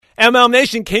MLM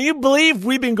Nation, can you believe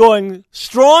we've been going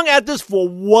strong at this for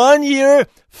 1 year,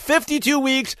 52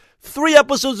 weeks, 3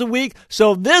 episodes a week?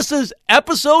 So this is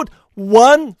episode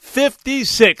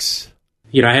 156.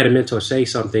 You know, I had a mentor say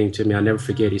something to me. I'll never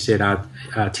forget. He said, I'll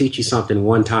teach you something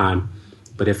one time,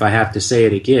 but if I have to say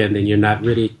it again, then you're not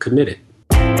really committed.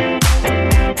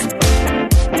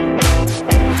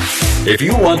 If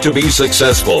you want to be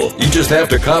successful, you just have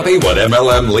to copy what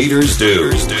MLM leaders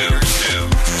do.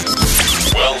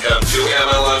 Welcome to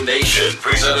MLM Nation,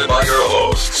 presented by your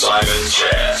host, Simon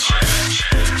Chan,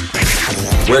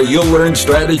 where you'll learn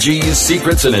strategies,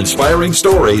 secrets, and inspiring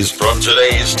stories from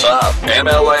today's top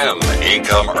MLM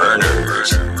income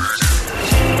earners.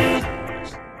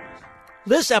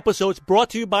 This episode is brought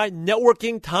to you by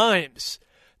Networking Times.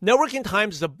 Networking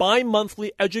Times is a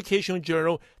bi-monthly educational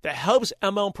journal that helps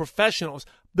MLM professionals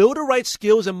build the right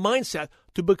skills and mindset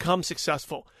to become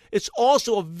successful. It's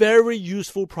also a very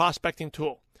useful prospecting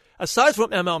tool. Aside from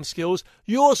MLM skills,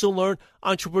 you also learn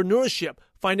entrepreneurship,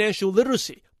 financial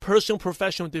literacy, personal and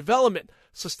professional development,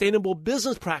 sustainable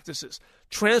business practices,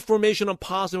 transformational and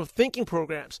positive thinking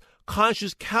programs,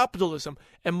 conscious capitalism,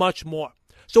 and much more.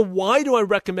 So why do I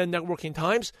recommend Networking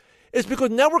Times? It's because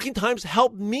Networking Times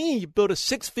helped me build a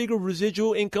 6-figure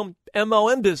residual income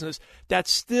MLM business that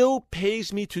still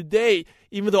pays me today,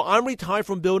 even though I'm retired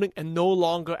from building and no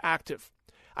longer active.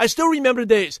 I still remember the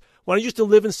days when I used to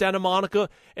live in Santa Monica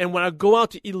and when I go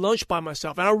out to eat lunch by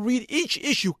myself and I read each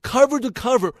issue cover to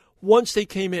cover once they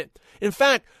came in. In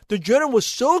fact, the journal was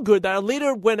so good that I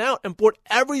later went out and bought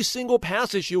every single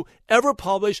past issue ever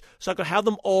published so I could have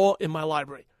them all in my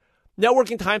library.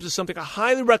 Networking Times is something I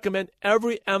highly recommend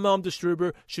every MLM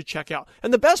distributor should check out.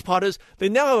 And the best part is they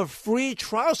now have free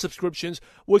trial subscriptions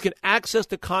where you can access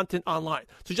the content online.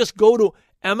 So just go to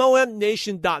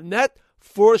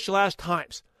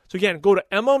mlmnation.net/times. So again, go to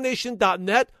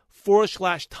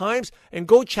mlmnation.net/times and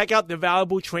go check out the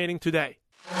valuable training today.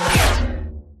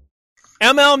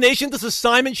 MLM Nation, this is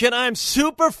Simon Chen. I am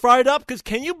super fired up because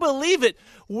can you believe it?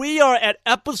 We are at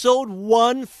episode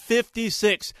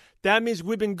 156. That means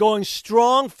we've been going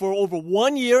strong for over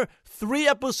 1 year, 3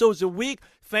 episodes a week.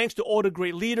 Thanks to all the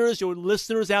great leaders, your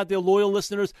listeners out there, loyal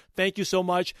listeners. Thank you so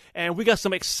much. And we got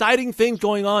some exciting things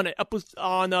going on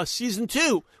season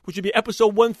 2, which will be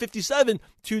episode 157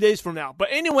 2 days from now. But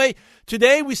anyway,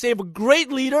 today we save a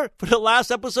great leader for the last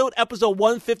episode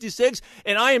 156.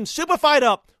 And I am super fired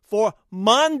up for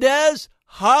Mondez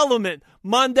Holloman.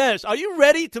 Mondez, are you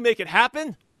ready to make it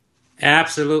happen?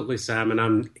 Absolutely, Simon.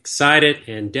 I'm excited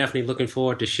and definitely looking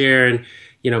forward to sharing,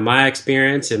 my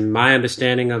experience and my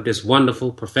understanding of this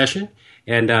wonderful profession.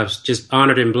 And I was just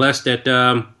honored and blessed that,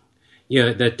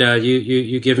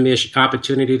 you give me an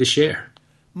opportunity to share.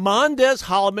 Mondez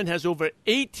Holloman has over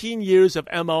 18 years of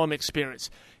MLM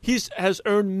experience. He has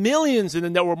earned millions in the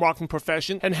network marketing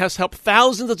profession and has helped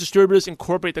thousands of distributors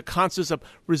incorporate the concepts of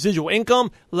residual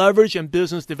income, leverage, and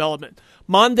business development.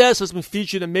 Mondez has been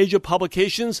featured in major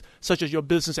publications such as Your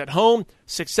Business at Home,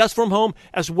 Success from Home,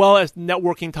 as well as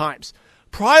Networking Times.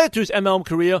 Prior to his MLM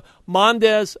career,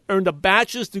 Mondez earned a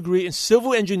bachelor's degree in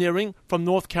civil engineering from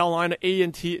North Carolina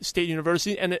A&T State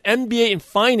University and an MBA in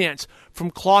finance from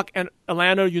Clark and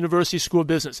Atlanta University School of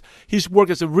Business. He's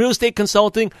worked as a real estate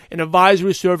consulting and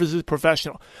advisory services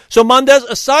professional. So Mondez,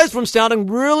 aside from sounding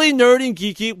really nerdy and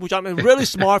geeky, which I'm really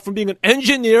smart from being an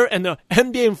engineer and an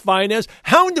MBA in finance,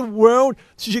 how in the world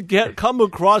did you come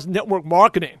across network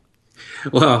marketing?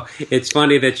 Well, it's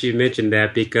funny that you mentioned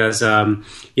that because,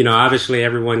 obviously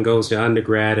everyone goes to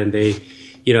undergrad and they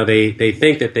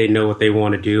think that they know what they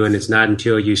want to do. And it's not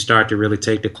until you start to really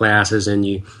take the classes and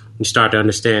you start to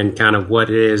understand kind of what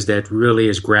it is that really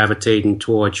is gravitating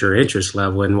towards your interest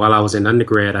level. And while I was in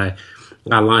undergrad, I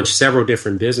launched several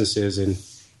different businesses and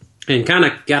kind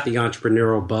of got the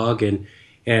entrepreneurial bug. And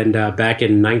back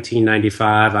in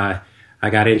 1995, I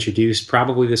got introduced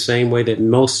probably the same way that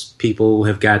most people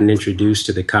have gotten introduced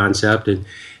to the concept. And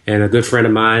a good friend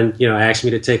of mine, asked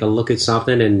me to take a look at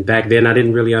something. And back then I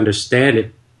didn't really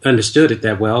understood it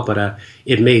that well, but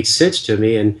it made sense to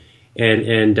me.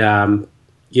 I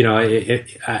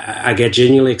get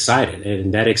genuinely excited.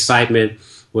 And that excitement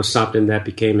was something that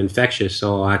became infectious.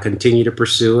 So I continued to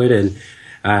pursue it and,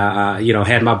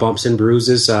 had my bumps and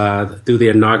bruises through the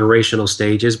inaugurational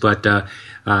stages. But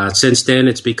since then,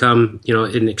 it's become,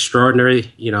 an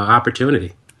extraordinary,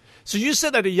 opportunity. So you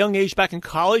said at a young age back in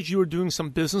college, you were doing some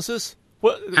businesses?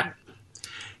 What?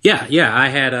 Yeah. I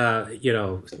had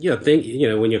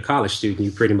when you're a college student,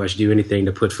 you pretty much do anything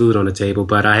to put food on the table.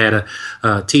 But I had a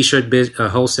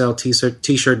wholesale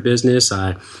t-shirt business.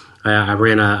 I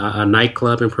ran a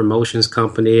nightclub and promotions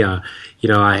company. I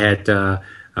had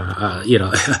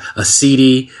a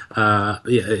CD.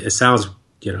 It sounds,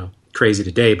 crazy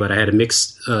today, but I had a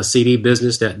mixed CD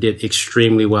business that did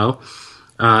extremely well.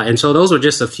 And so those were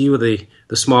just a few of the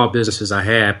small businesses I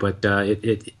had. But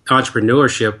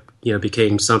entrepreneurship,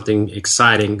 became something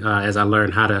exciting as I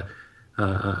learned how to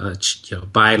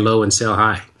buy low and sell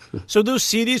high. So those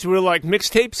CDs were like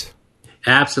mixtapes?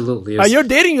 Absolutely. You're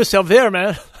dating yourself there,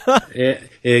 man.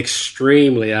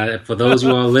 Extremely. For those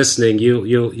who are listening,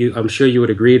 you I'm sure you would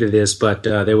agree to this, but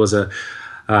there was an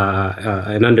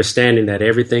understanding that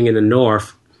everything in the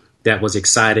North that was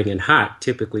exciting and hot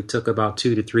typically took about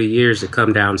 2 to 3 years to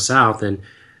come down south. And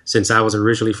since I was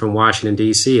originally from Washington,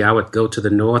 D.C., I would go to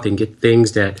the North and get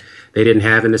things that they didn't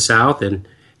have in the South and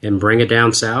bring it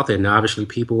down south. And obviously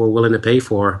people were willing to pay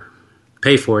for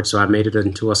it, so I made it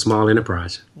into a small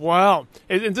enterprise. Wow.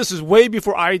 And this is way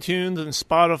before iTunes and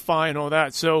Spotify and all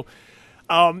that. So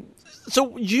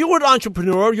you were an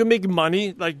entrepreneur. You're making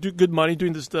money, good money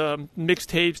doing this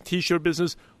mixtapes, T-shirt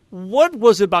business. What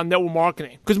was it about network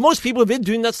marketing? Because most people, if they're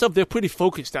doing that stuff, they're pretty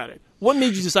focused at it. What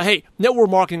made you decide, hey, network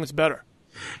marketing is better?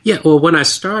 Yeah, well, when I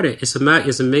started, it's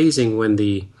amazing when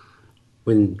the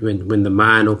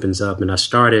mind opens up, and I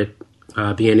started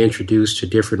being introduced to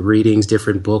different readings,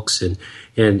 different books,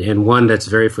 and one that's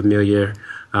very familiar,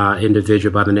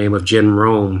 individual by the name of Jim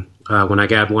Rohn. When I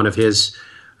got one of his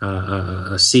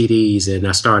CDs and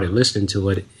I started listening to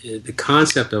it, the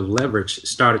concept of leverage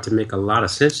started to make a lot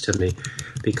of sense to me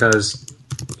because,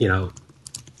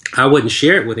 I wouldn't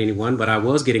share it with anyone, but I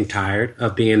was getting tired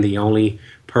of being the only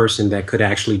person that could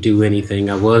actually do anything.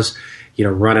 I was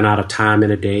running out of time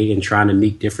in a day and trying to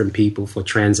meet different people for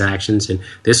transactions. And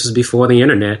this was before the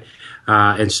internet.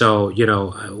 And so,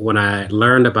 when I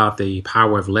learned about the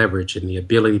power of leverage and the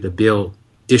ability to build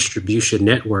distribution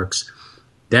networks,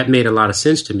 that made a lot of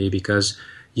sense to me because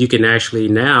you can actually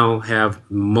now have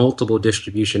multiple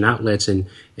distribution outlets and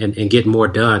get more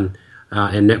done.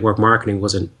 And network marketing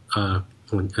was an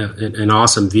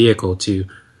awesome vehicle to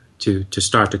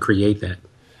start to create that.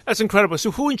 That's incredible.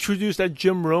 So who introduced that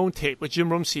Jim Rohn tape, or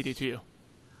Jim Rohn CD to you?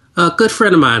 A good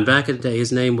friend of mine back in the day.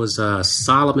 His name was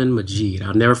Holloman Majid.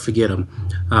 I'll never forget him.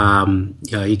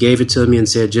 He gave it to me and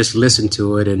said, just listen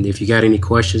to it. And if you got any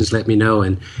questions, let me know.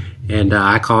 And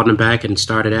I called him back and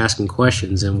started asking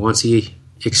questions. And once he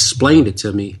explained it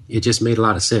to me, it just made a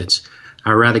lot of sense.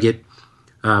 I'd rather get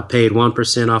paid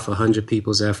 1% off 100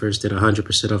 people's efforts than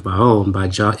 100% of my own by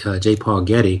J. Paul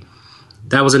Getty.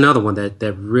 That was another one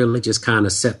that really just kind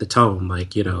of set the tone.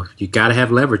 You got to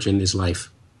have leverage in this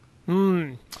life.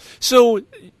 So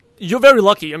you're very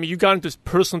lucky. I mean, you got into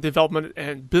personal development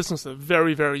and business at a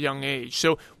very, very young age.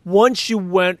 So once you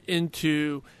went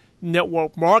into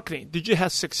network marketing, did you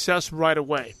have success right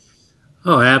away?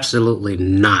 Oh, absolutely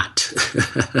not.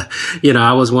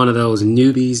 I was one of those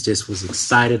newbies, just was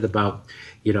excited about,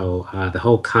 the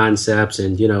whole concepts.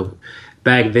 And,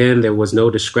 back then there was no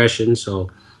discretion. So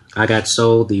I got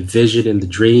sold the vision and the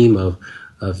dream of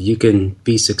you can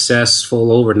be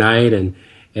successful overnight. And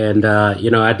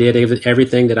I did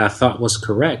everything that I thought was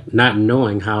correct, not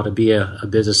knowing how to be a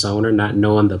business owner, not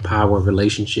knowing the power of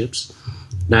relationships,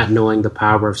 not knowing the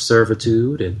power of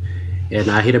servitude. And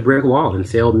I hit a brick wall and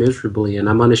failed miserably. And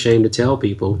I'm unashamed to tell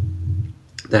people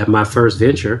that my first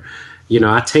venture,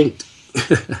 I tanked.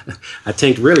 I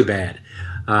tanked really bad.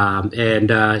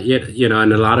 And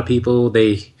a lot of people,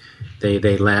 they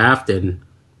laughed and,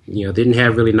 didn't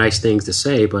have really nice things to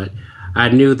say. But I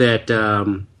knew that,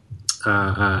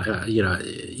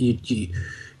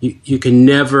 you can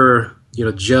never,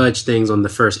 judge things on the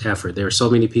first effort. There are so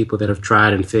many people that have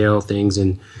tried and failed things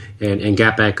and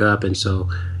got back up. And so,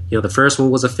 the first one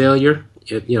was a failure,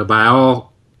 by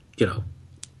all,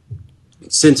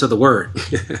 sense of the word.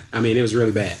 I mean, it was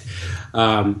really bad.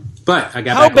 But I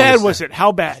got How bad was it?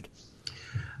 How bad?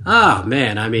 Oh,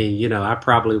 man. I mean, I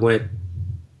probably went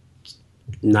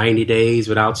 90 days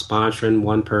without sponsoring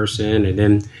one person, and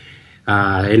then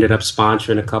ended up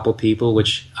sponsoring a couple people,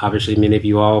 which obviously many of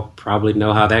you all probably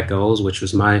know how that goes, which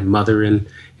was my mother and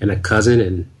a cousin,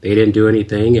 and they didn't do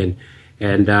anything.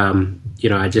 And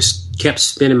I just kept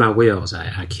spinning my wheels.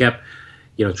 I kept,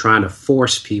 trying to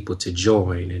force people to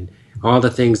join, and all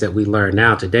the things that we learn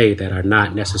now today that are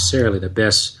not necessarily the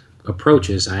best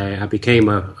approaches. I became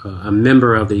a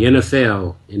member of the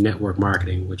NFL in network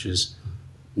marketing, which is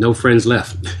no friends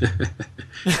left.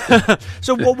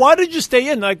 So why did you stay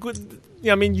in?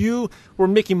 You were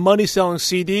making money selling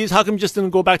CDs. How come you just didn't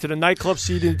go back to the nightclub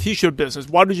CD and T-shirt business?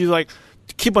 Why did you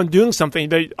keep on doing something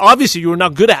that obviously you were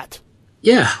not good at?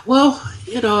 Yeah, well,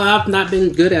 I've not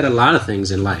been good at a lot of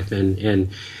things in life, and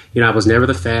I was never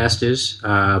the fastest,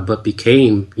 but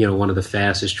became, one of the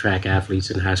fastest track athletes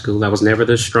in high school. I was never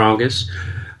the strongest.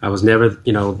 I was never,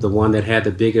 the one that had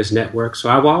the biggest network. So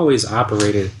I've always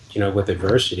operated, with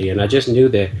adversity. And I just knew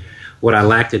that what I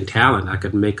lacked in talent, I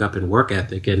could make up in work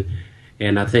ethic.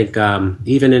 And I think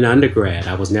even in undergrad,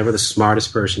 I was never the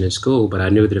smartest person in school, but I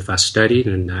knew that if I studied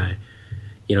and I,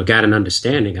 got an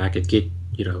understanding, I could get,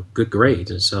 good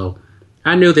grades. And so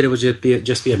I knew that it would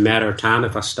just be a matter of time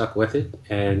if I stuck with it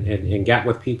and got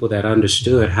with people that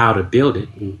understood how to build it.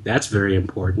 And that's very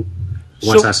important.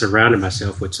 Once I surrounded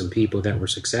myself with some people that were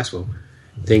successful,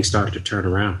 things started to turn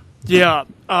around. Yeah.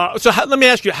 Let me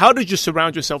ask you, how did you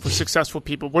surround yourself with successful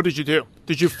people? What did you do?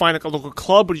 Did you find a local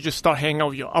club, or did you just start hanging out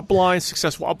with your uplines,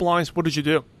 successful uplines? What did you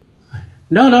do?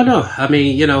 No. I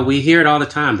mean, we hear it all the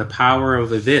time, the power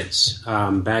of events.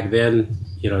 Back then,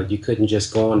 you couldn't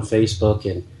just go on Facebook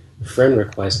and friend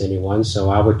request anyone.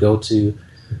 So I would go to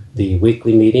the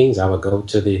weekly meetings. I would go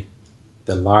to the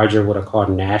larger, what are called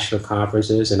national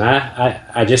conferences. And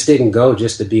I just didn't go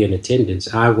just to be in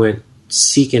attendance. I went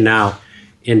seeking out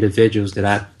individuals that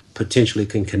I potentially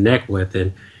can connect with.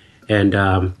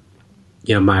 And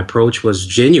my approach was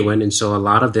genuine. And so a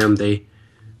lot of them, they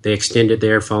extended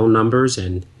their phone numbers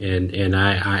and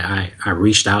I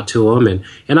reached out to them.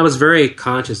 And I was very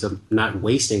conscious of not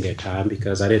wasting their time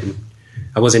because I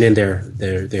wasn't in their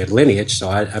lineage. So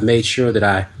I made sure that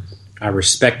I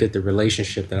respected the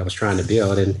relationship that I was trying to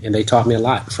build, and they taught me a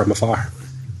lot from afar.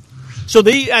 So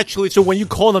when you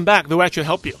call them back, they'll actually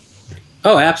help you?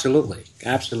 Oh, absolutely.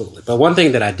 Absolutely. But one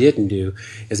thing that I didn't do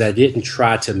is I didn't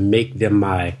try to make them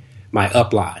my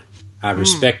upline. I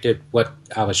respected what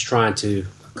I was trying to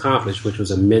accomplish, which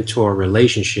was a mentor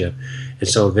relationship. And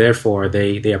so therefore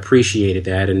they appreciated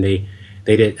that, and I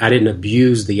didn't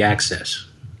abuse the access.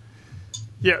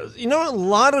 Yeah. A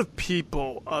lot of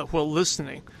people who are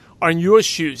listening are in your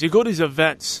shoes. They go to these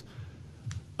events.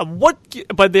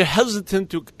 But they're hesitant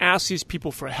to ask these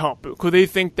people for help because they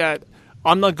think that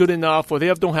I'm not good enough, or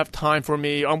they don't have time for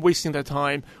me. I'm wasting their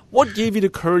time. What gave you the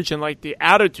courage and the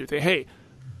attitude? That, hey,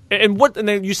 and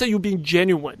then you said you're being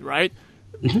genuine, right?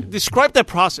 Mm-hmm. Describe that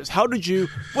process. What did you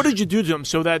do to them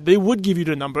so that they would give you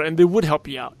the number and they would help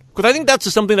you out? Because I think that's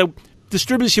just something that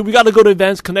distributors here, we got to go to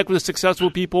events, connect with the successful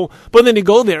people, but then they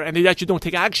go there and they actually don't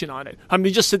take action on it. I mean,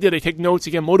 they just sit there, they take notes,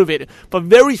 they get motivated. But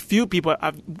very few people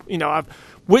I've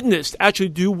witnessed actually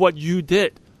do what you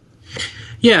did.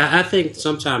 Yeah, I think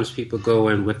sometimes people go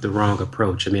in with the wrong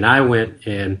approach. I mean, I went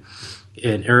in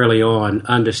early on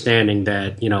understanding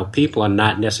that, people are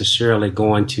not necessarily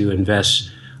going to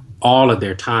invest all of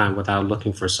their time without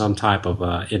looking for some type of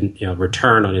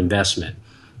return on investment.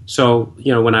 So,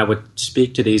 when I would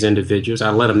speak to these individuals,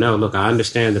 I let them know, look, I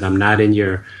understand that I'm not in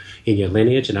your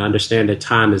lineage, and I understand that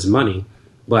time is money.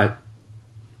 But,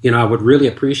 I would really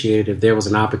appreciate it if there was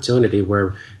an opportunity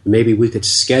where maybe we could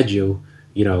schedule,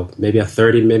 maybe a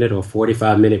 30-minute or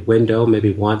 45-minute window,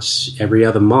 maybe once every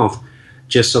other month,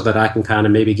 just so that I can kind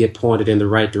of maybe get pointed in the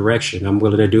right direction. I'm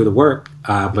willing to do the work,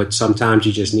 but sometimes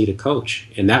you just need a coach.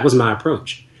 And that was my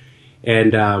approach.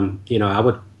 And, I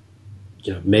would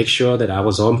make sure that I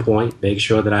was on point, make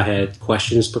sure that I had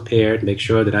questions prepared, make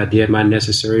sure that I did my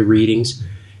necessary readings.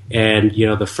 And,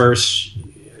 the first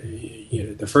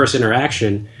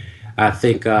interaction, I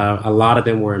think a lot of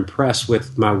them were impressed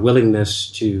with my willingness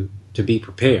to be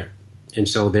prepared. And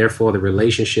so therefore the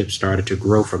relationship started to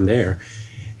grow from there.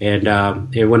 And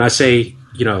when I say,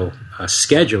 a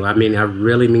schedule, I mean, I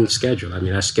really mean schedule. I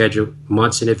mean, I schedule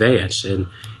months in advance, and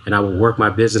I would work my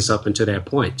business up until that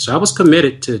point. So I was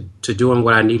committed to doing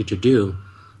what I needed to do.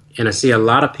 And I see a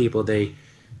lot of people, they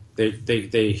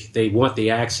want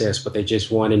the access, but they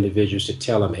just want individuals to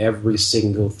tell them every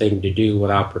single thing to do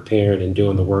without preparing and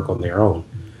doing the work on their own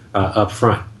up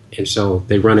front. And so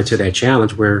they run into that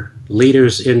challenge where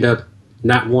leaders end up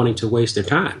not wanting to waste their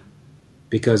time.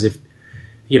 Because if,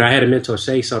 I had a mentor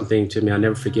say something to me, I'll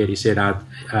never forget. He said, I'll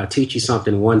teach you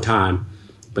something one time,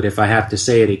 but if I have to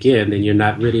say it again, then you're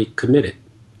not really committed.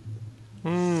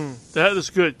 That is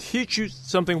good. Teach you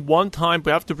something one time,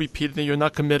 but have to repeat it, then you're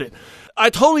not committed. I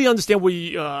totally understand what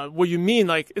you mean.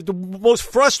 Like, the most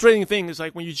frustrating thing is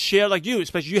when you share,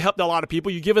 especially you helped a lot of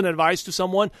people, you give an advice to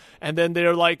someone, and then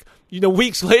they're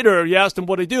weeks later, you ask them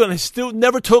what they do, and they still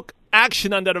never took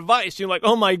action on that advice. You're like,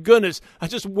 oh my goodness, I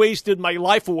just wasted my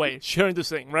life away sharing this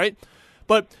thing, right?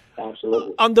 But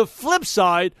absolutely. On the flip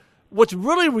side, what's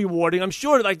really rewarding, I'm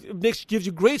sure, gives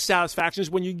you great satisfaction, is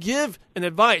when you give an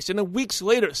advice, and then weeks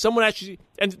later, someone actually,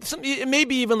 it may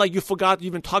be even you forgot to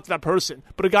even talk to that person,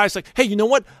 but a guy's like, hey, you know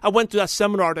what? I went to that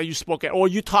seminar that you spoke at, or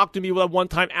you talked to me one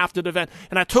time after the event,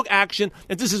 and I took action,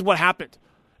 and this is what happened.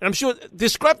 And I'm sure,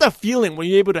 describe that feeling when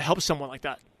you're able to help someone like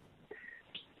that.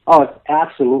 Oh, it's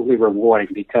absolutely rewarding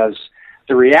because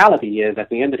the reality is, at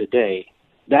the end of the day,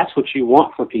 that's what you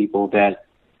want for people that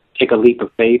take a leap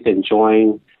of faith and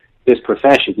join this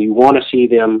profession. You want to see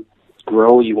them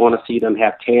grow. You want to see them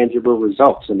have tangible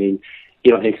results. I mean,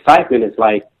 excitement is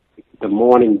like the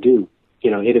morning dew.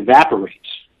 It evaporates.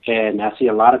 And I see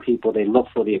a lot of people, they look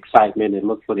for the excitement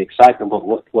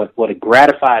but what it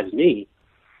gratifies me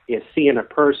is seeing a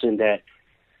person that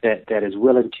is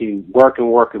willing to work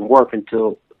and work and work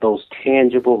until those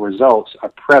tangible results are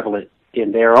prevalent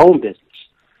in their own business.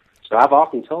 So I've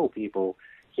often told people,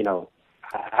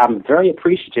 I'm very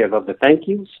appreciative of the thank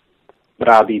yous, but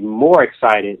I'll be more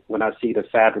excited when I see the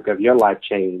fabric of your life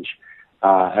change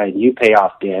and you pay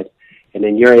off debt, and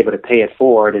then you're able to pay it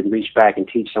forward and reach back and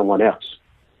teach someone else.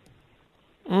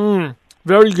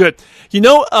 Very good.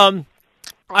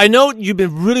 I know you've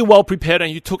been really well prepared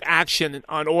and you took action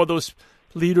on all those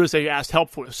leaders that you asked help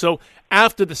for. So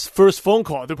after this first phone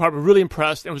call, they're probably really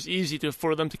impressed and it was easy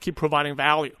for them to keep providing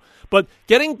value. But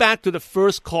getting back to the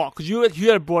first call, because you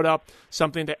had brought up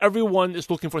something that everyone is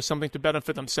looking for something to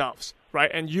benefit themselves, right?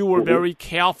 And you were very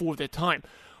careful with their time.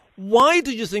 Why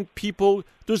do you think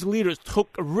those leaders took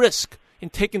a risk in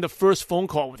taking the first phone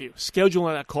call with you,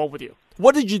 scheduling that call with you?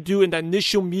 What did you do in that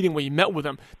initial meeting when you met with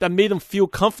them that made them feel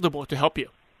comfortable to help you?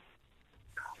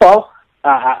 Well,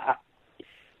 I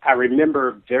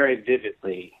remember very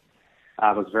vividly,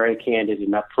 I was very candid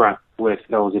and upfront with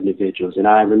those individuals. And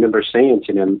I remember saying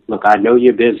to them, look, I know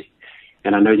you're busy,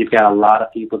 and I know you've got a lot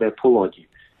of people that pull on you.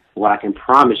 What I can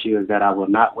promise you is that I will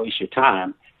not waste your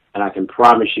time, and I can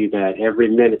promise you that every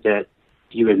minute that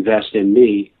you invest in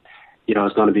me,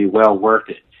 it's going to be well worth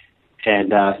it.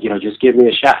 And, just give me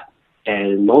a shot.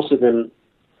 And most of them,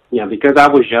 because I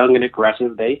was young and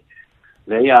aggressive, they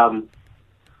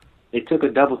took a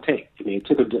double take. I mean, it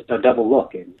took a double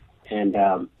look, and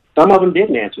some of them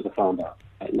didn't answer the phone though.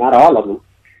 Not all of them,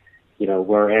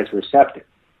 were answer receptive,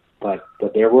 but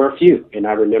there were a few, and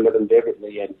I remember them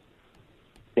vividly, and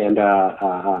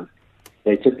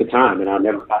they took the time, and I'll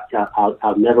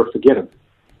never forget them.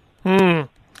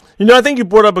 I think you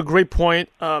brought up a great point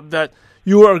that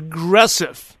you are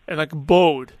aggressive and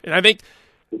bold, and I think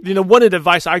one of the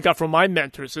advice I got from my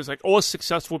mentors is all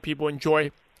successful people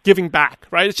enjoy giving back,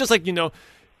 right? It's just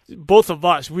both of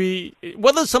us,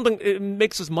 whether something it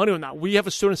makes us money or not, we have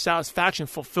a certain satisfaction,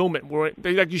 fulfillment. Where,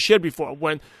 like you shared before,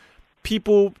 when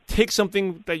people take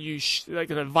something that like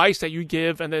an advice that you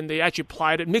give, and then they actually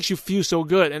apply it, it makes you feel so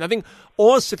good. And I think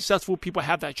all successful people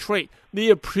have that trait. They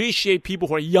appreciate people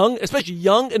who are young, especially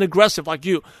young and aggressive like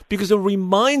you, because it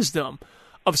reminds them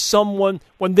of someone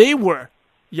when they were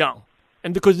young,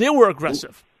 and because they were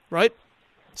aggressive, right?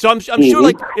 So I'm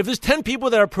sure, if there's 10 people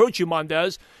that approach you,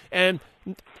 Mondez, and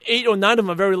 8 or 9 of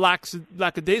them are very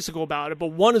lackadaisical about it, but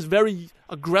one is very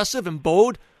aggressive and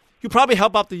bold, you probably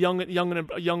help out the young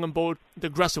and bold, the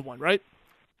aggressive one, right?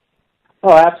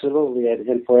 Oh, absolutely.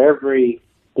 And for every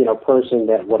person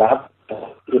that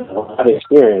I've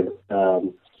experienced,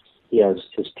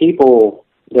 is people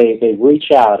they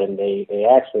reach out and they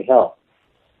actually help,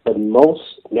 but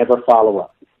most never follow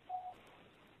up.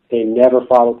 They never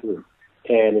follow through.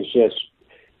 And it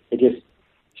just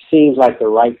seems like the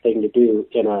right thing to do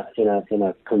in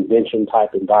a convention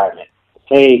type environment.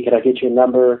 Hey, can I get your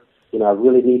number? I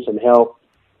really need some help.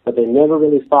 But they never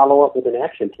really follow up with an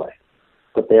action plan.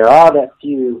 But there are that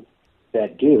few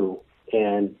that do,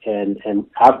 and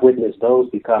I've witnessed those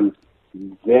become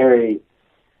very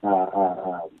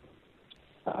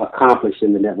accomplished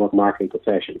in the network marketing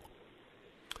profession.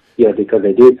 Because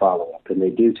they do follow up and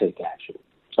they do take action.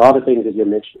 So all the things that you're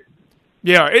mentioning.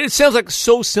 Yeah, it sounds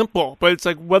so simple, but it's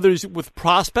whether it's with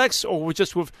prospects or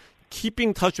just with keeping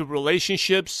in touch with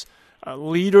relationships,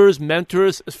 leaders,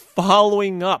 mentors,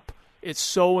 following up. It's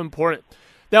so important.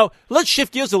 Now, let's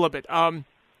shift gears a little bit.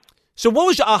 So what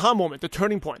was your aha moment, the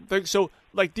turning point?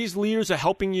 These leaders are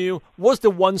helping you. What's the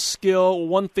one skill or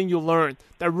one thing you learned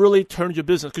that really turned your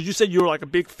business? Because you said you were a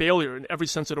big failure in every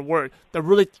sense of the word, that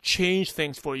really changed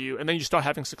things for you, and then you start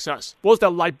having success. What was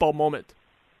that light bulb moment?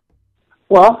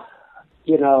 Well,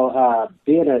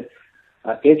 being an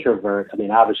introvert, I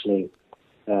mean, obviously,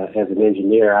 as an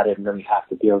engineer, I didn't really have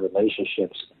to build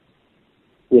relationships,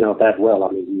 that well.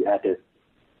 I mean, you had to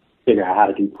figure out how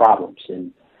to do problems,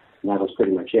 and that was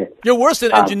pretty much it. You're worse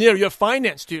than an engineer. You're a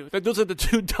finance dude. Those are the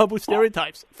two double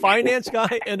stereotypes, finance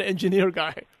guy and engineer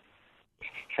guy.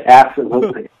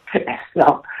 Absolutely.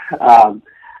 So,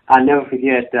 I never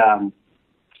forget, the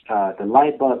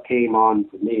light bulb came on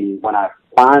for me when I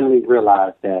finally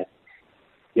realized that,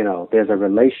 there's a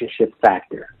relationship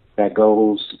factor that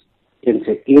goes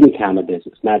into any kind of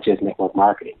business, not just network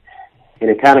marketing. And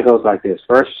it kind of goes like this.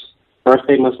 First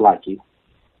they must like you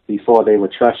before they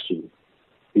would trust you,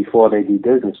 before they do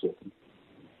business with you.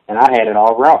 And I had it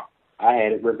all wrong. I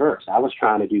had it reversed. I was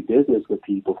trying to do business with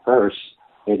people first,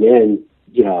 and then,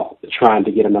 trying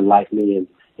to get them to like me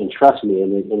and trust me,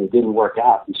 and it didn't work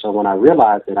out. And so when I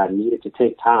realized that I needed to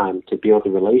take time to build a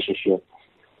relationship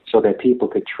so that people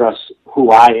could trust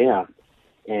who I am,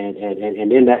 and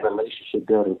in that relationship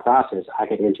building process, I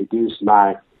could introduce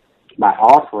my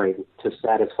offering to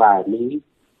satisfy a need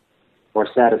or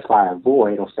satisfy a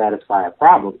void or satisfy a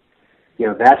problem,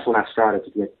 that's when I started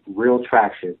to get real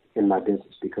traction in my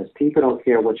business, because people don't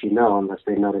care what you know unless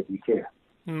they know that you care.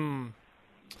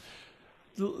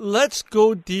 Let's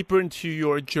go deeper into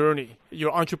your journey,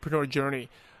 your entrepreneur journey,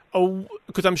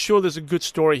 because I'm sure there's a good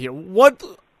story here. What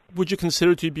would you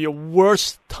consider to be a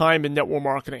worst time in network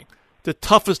marketing, the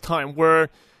toughest time where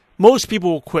most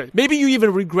people will quit? Maybe you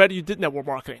even regret you did network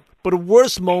marketing, but a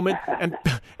worst moment,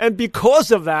 and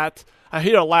because of that, I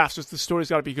hear a laugh, so the story's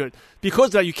got to be good. Because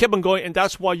of that, you kept on going, and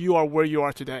that's why you are where you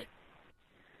are today.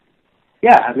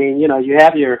 Yeah, I mean, you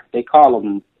have they call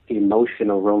them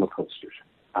emotional roller coasters.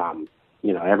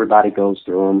 Everybody goes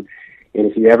through them. And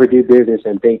if you ever do business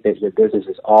and think that your business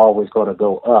is always going to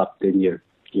go up, then you're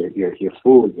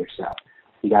fooling yourself.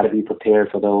 You got to be prepared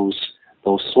for those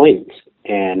swings.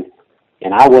 And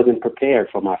I wasn't prepared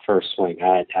for my first swing.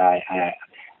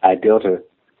 I built a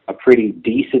pretty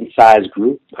decent-sized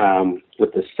group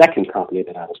with the second company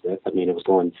that I was with. I mean, it was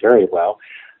going very well.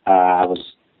 I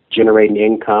was generating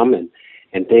income,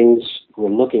 and things were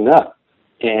looking up.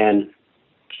 And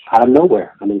out of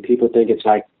nowhere, I mean, people think it's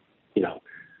like,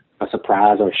 a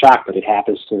surprise or a shock, but it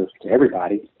happens to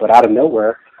everybody. But out of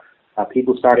nowhere,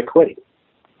 people started quitting.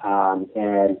 And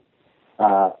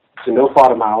to no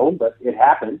fault of my own, but it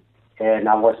happened. And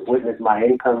I witnessed my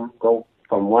income go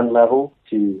from one level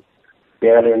to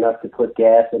barely enough to put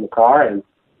gas in the car,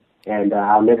 and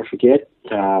I'll never forget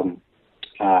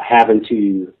having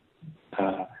to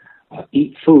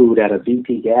eat food at a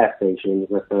BP gas station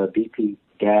with a BP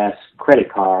gas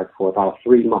credit card for about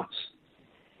 3 months,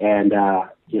 and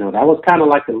that was kind of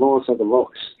like the lowest of the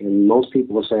lowest. And most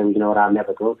people were saying, I'll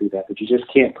never go through that, but you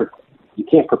just can't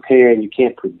prepare and you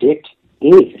can't predict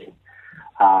anything.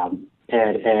 I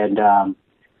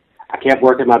kept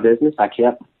working my business. I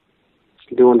kept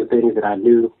doing the things that I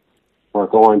knew were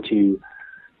going to,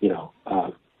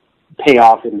 pay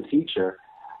off in the future.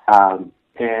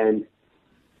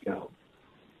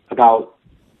 About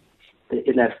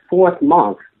in that fourth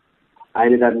month, I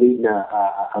ended up meeting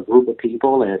a group of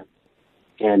people, and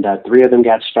 3 of them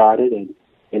got started, and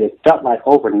it felt like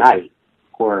overnight,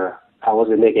 where I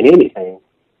wasn't making anything,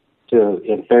 to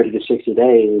in 30 to 60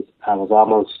 days, I was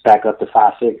almost back up to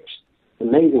 5 figures.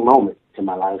 Amazing moment in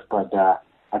my life, but I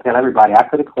tell everybody I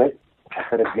could have quit. I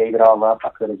could have gave it all up. I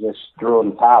could have just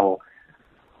thrown the towel.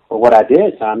 But what I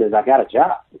did, Tom, is I got a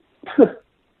job.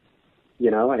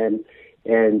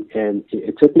 And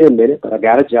it took me a minute, but I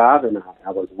got a job, and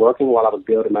I was working while I was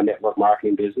building my network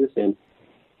marketing business, and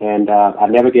I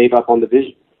never gave up on the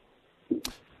vision.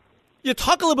 Yeah,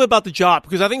 talk a little bit about the job,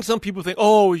 because I think some people think,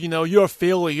 you're a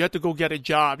failure. You have to go get a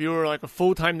job. You're like a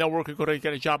full-time networker, go to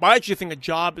get a job. I actually think a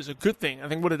job is a good thing. I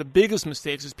think one of the biggest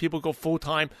mistakes is people go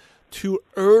full-time too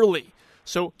early.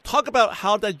 So talk about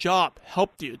how that job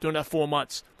helped you during that 4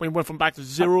 months when you went from back to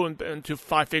zero and to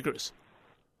 5 figures.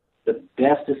 The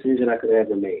best decision I could have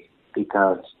ever made,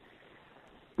 because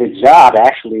the job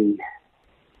actually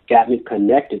got me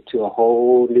connected to a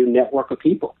whole new network of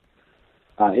people.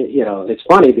 It's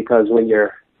funny because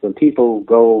when people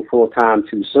go full-time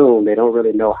too soon, they don't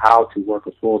really know how to work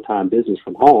a full-time business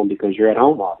from home because you're at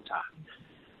home all the time.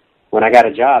 When I got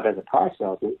a job as a car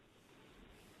salesman,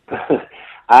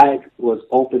 I was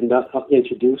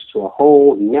introduced to a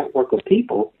whole network of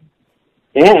people,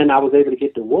 and I was able to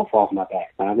get the wolf off my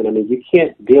back. I mean, you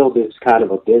can't build this kind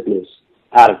of a business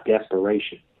out of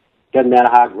desperation. Doesn't matter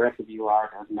how aggressive you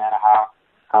are. Doesn't matter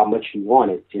how much you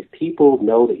want it. If people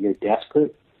know that you're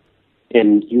desperate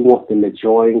and you want them to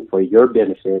join for your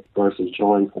benefit versus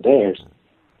join for theirs,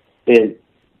 then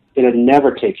it'll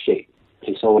never take shape.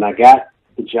 And so when I got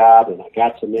the job and I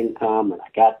got some income and I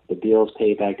got the bills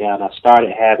paid back down, I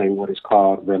started having what is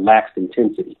called relaxed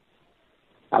intensity.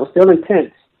 I was still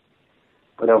intense,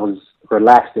 but I was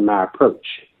relaxed in my approach.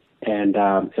 And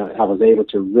I was able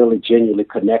to really genuinely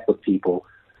connect with people.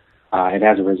 And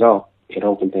as a result, it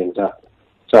opened things up.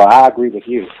 So I agree with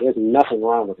you. There's nothing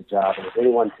wrong with the job. And if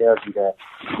anyone tells you that,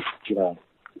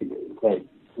 that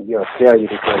you're a failure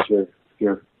because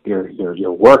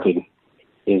you're working,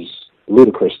 is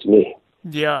ludicrous to me.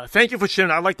 Yeah, thank you for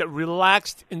sharing. I like that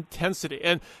relaxed intensity,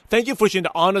 and thank you for sharing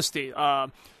the honesty.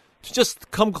 To just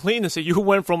come clean and say you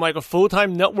went from like a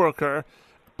full-time networker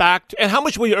back to, and how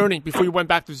much were you earning before you went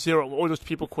back to zero? All those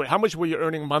people quit. How much were you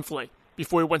earning monthly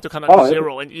before you went to kind of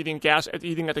zero and eating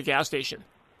at the gas station?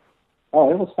 Oh,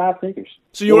 it was 5 figures.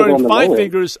 So you were earning 5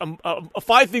 figures,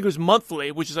 5 figures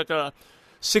monthly, which is like a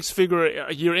 6-figure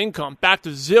a year income, back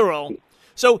to zero.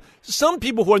 So some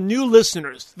people who are new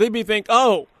listeners, they may think,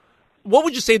 oh, what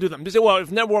would you say to them? They say, well,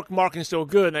 if network marketing is so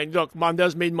good, and look,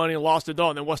 Mondez made money and lost it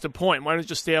all, then what's the point? Why don't I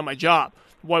just stay on my job?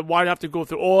 Why do I have to go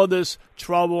through all this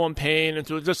trouble and pain and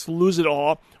to just lose it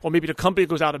all? Or maybe the company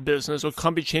goes out of business or the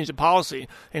company changes the policy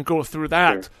and go through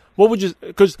that. Sure. What would you,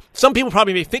 because some people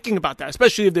probably may be thinking about that,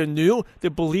 especially if they're new,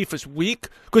 their belief is weak.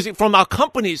 Because from our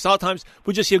companies, a lot of times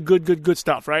we just hear good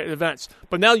stuff, right, at events.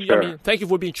 But now, sure. I mean, thank you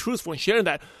for being truthful and sharing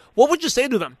that. What would you say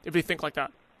to them if they think like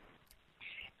that?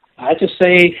 I just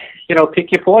say,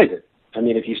 pick your poison. I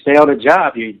mean, if you stay on a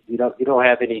job, you don't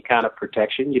have any kind of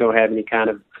protection. You don't have any kind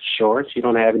of assurance. You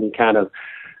don't have any kind of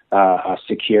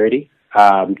security.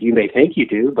 You may think you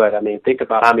do, but I mean, think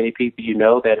about how many people you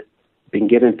know that have been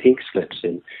given pink slips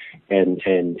and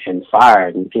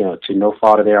fired, and, to no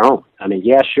fault of their own. I mean,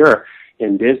 yeah, sure.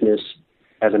 In business,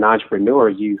 as an entrepreneur,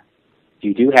 you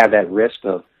do have that risk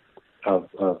of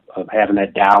having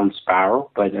that down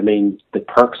spiral, but I mean, the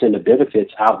perks and the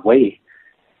benefits outweigh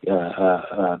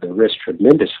the risk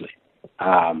tremendously.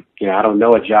 I don't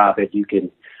know a job that you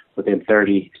can, within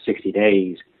 30, 60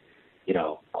 days,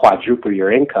 quadruple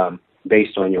your income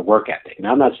based on your work ethic. And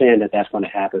I'm not saying that that's going to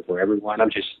happen for everyone.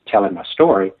 I'm just telling my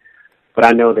story. But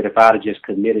I know that if I'd have just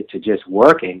committed to just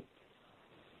working,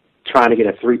 trying to get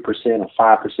a 3% or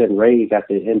 5% raise at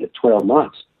the end of 12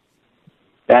 months,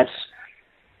 that's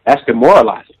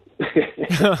demoralizing,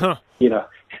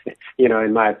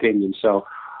 in my opinion. So,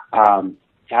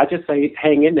 I just say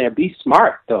hang in there, be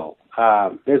smart though.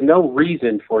 There's no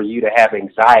reason for you to have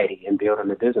anxiety in building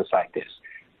a business like this.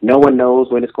 No one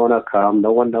knows when it's going to come.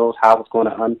 No one knows how it's going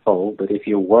to unfold. But if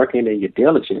you're working and you're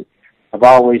diligent, I've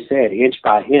always said inch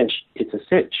by inch, it's a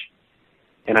cinch.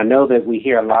 And I know that we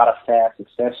hear a lot of fast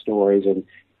success stories, and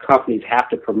companies have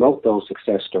to promote those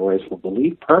success stories for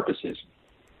belief purposes.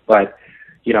 But,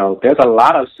 there's a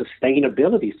lot of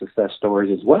sustainability success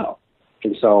stories as well.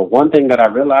 And so one thing that I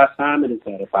realized, Simon, is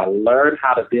that if I learn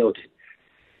how to build it,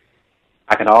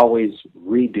 I can always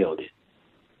rebuild it.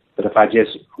 But if I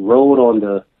just rode on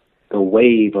the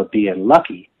wave of being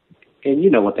lucky, and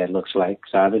you know what that looks like,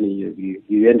 Simon,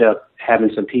 you end up having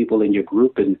some people in your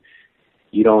group and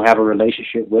you don't have a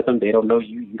relationship with them. They don't know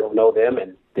you. You don't know them,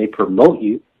 and they promote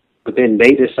you. But then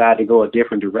they decide to go a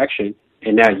different direction,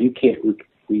 and now you can't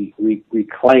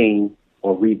reclaim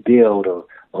or rebuild or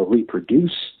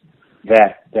reproduce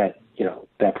that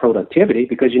productivity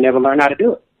because you never learn how to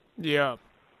do it. Yeah.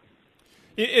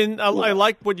 And I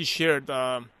like what you shared.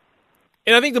 And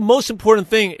I think the most important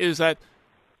thing is that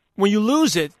when you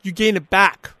lose it, you gain it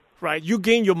back, right? You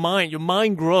gain your mind. Your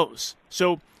mind grows.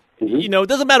 So, it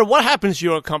doesn't matter what happens to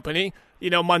your company.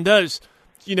 Mondez,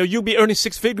 you'll be earning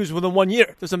 6 figures within 1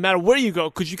 year. Doesn't matter where you go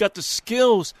because you got the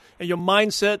skills and your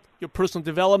mindset, your personal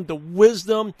development, the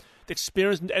wisdom, the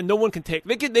experience, and no one can take.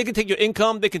 They can take your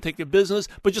income, they can take your business,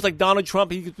 but just like Donald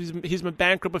Trump, he's been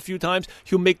bankrupt a few times,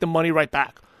 he'll make the money right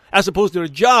back. As opposed to a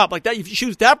job like that, if you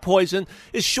choose that poison,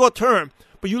 it's short term.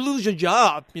 But you lose your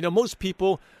job. Most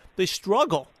people, they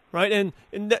struggle, right? And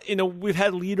we've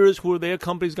had leaders who their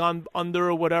company's gone under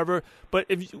or whatever.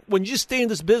 But when you stay in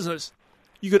this business,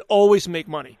 you could always make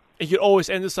money, and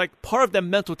and it's like part of that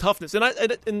mental toughness.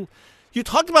 And you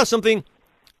talked about something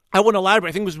I want to elaborate.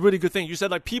 I think it was a really good thing. You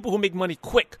said like people who make money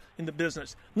quick in the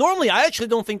business. Normally, I actually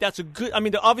don't think that's a good. I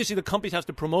mean, obviously the companies have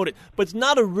to promote it, but it's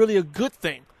not really a good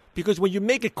thing because when you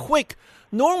make it quick,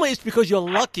 normally it's because you're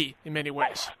lucky in many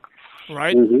ways,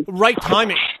 right? Mm-hmm.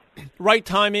 Right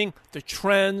timing, the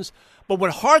trends. But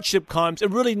when hardship comes, it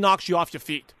really knocks you off your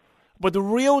feet. But the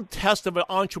real test of an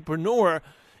entrepreneur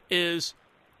is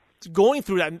going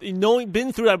through that,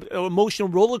 been through that emotional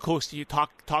roller coaster you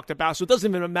talked about. So it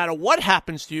doesn't even matter what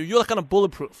happens to you. You're kind of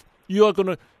bulletproof. You are going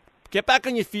to get back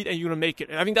on your feet and you're going to make it.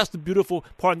 And I think that's the beautiful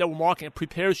part of network marketing. It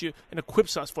prepares you and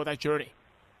equips us for that journey.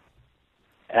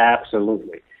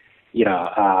 Absolutely.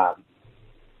 We're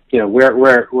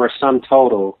a sum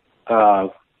total of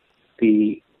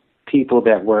the people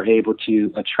that we're able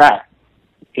to attract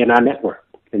in our network.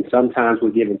 And sometimes we're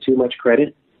given too much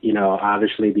credit,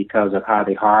 obviously because of how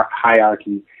the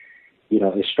hierarchy,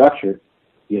 is structured,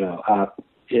 and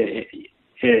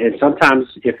sometimes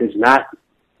if it's not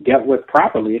dealt with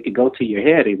properly, it could go to your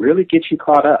head. It really gets you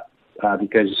caught up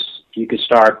because you could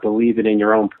start believing in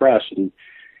your own press and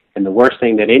And the worst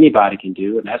thing that anybody can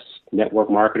do, and that's network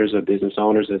marketers or business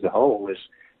owners as a whole, is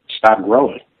stop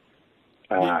growing.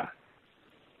 Yeah,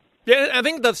 I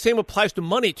think the same applies to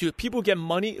money, too. People get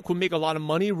money, who make a lot of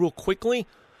money real quickly.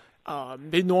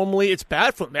 It's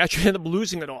bad for them. They actually end up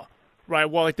losing it all, right?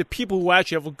 Well, like the people who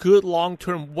actually have a good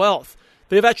long-term wealth,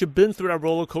 they've actually been through that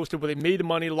roller coaster where they made the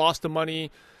money, lost the money.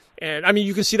 And, I mean,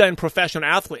 you can see that in professional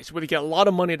athletes where they get a lot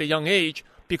of money at a young age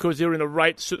because they're in the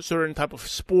right certain type of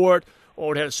sport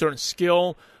or they had a certain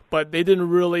skill, but they didn't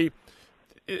really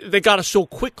 – they got it so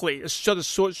quickly. It's such a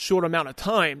short amount of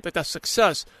time that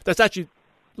success, that's actually –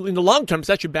 in the long term, it's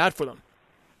actually bad for them.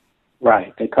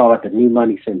 Right. They call it the new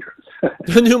money syndrome.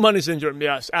 The new money syndrome,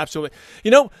 yes, absolutely.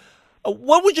 You know,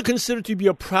 what would you consider to be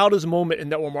your proudest moment in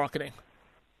network marketing?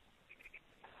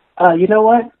 You know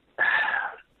what?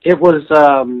 It was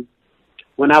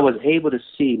when I was able to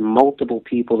see multiple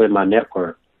people in my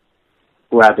network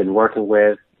who I've been working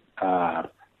with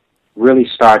really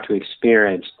start to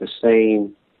experience the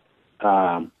same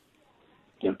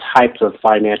types of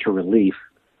financial relief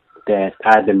that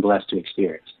I've been blessed to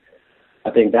experience. I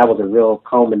think that was a real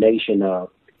culmination of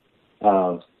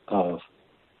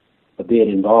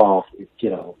being involved,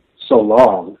 so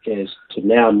long, is to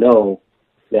now know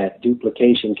that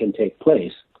duplication can take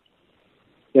place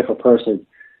if a person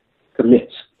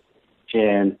commits.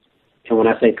 And when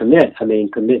I say commit, I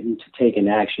mean committing to taking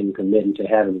action, committing to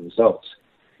having results.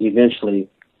 Eventually,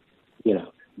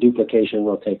 duplication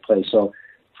will take place. So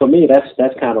for me, that's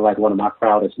kind of like one of my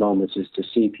proudest moments, is to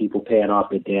see people paying off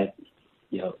their debt,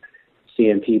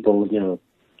 seeing people,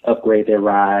 upgrade their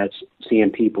rides,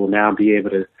 seeing people now be able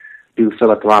to do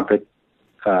philanthropic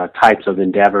types of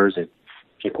endeavors and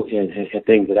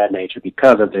things of that nature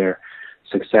because of their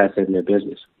success in their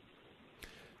business.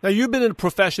 Now, you've been in the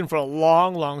profession for a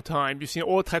long, long time. You've seen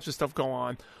all types of stuff go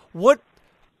on. What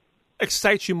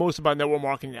excites you most about network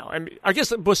marketing now? I mean, I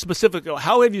guess more specifically,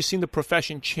 how have you seen the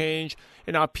profession change,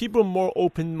 and are people more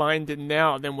open-minded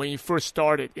now than when you first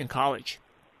started in college?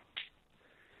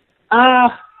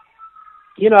 I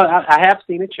have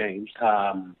seen it change.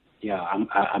 I'm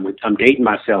dating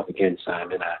myself again,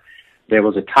 Simon. There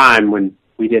was a time when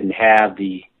we didn't have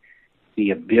the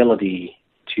ability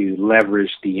to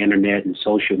leverage the internet and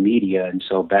social media, and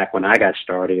so back when I got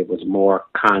started, it was more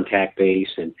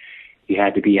contact-based, and you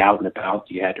had to be out and about.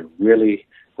 You had to really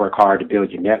work hard to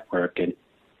build your network,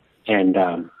 and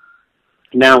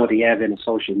now with the advent of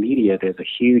social media, there's a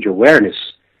huge awareness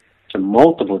to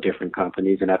multiple different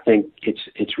companies, and I think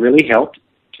it's really helped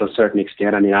to a certain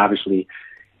extent. I mean, obviously,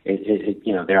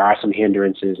 there are some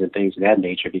hindrances and things of that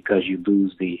nature because you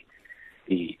lose the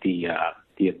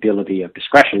ability of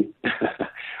discretion,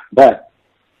 but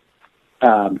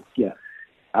I've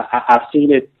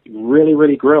seen it really,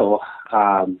 really grow,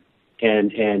 and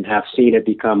I've seen it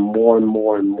become more and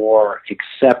more and more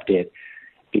accepted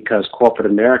because corporate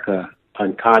America,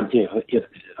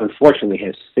 unfortunately,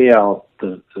 has failed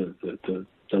the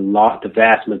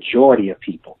vast majority of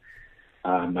people.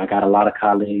 I got a lot of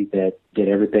colleagues that did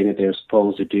everything that they're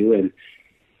supposed to do, and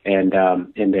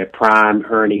in their prime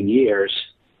earning years,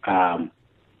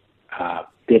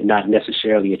 did not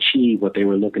necessarily achieve what they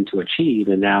were looking to achieve,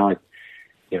 and now at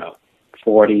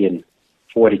 40 and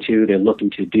 42, they're looking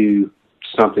to do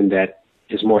something that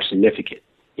is more significant.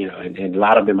 And a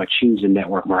lot of them are choosing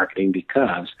network marketing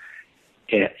because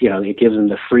it gives them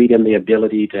the freedom, the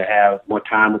ability to have more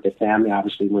time with their family,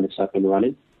 obviously when it's up and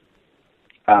running,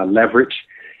 leverage,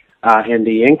 and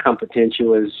the income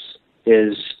potential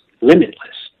is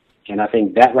limitless. And I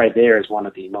think that right there is one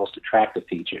of the most attractive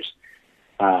features.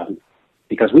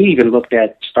 Because we even looked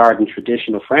at starting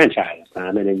traditional franchises,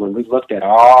 Simon, and when we looked at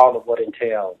all of what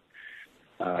entailed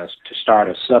to start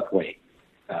a Subway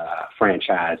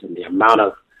franchise and the amount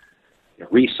of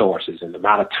resources and the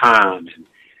amount of time, and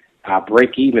our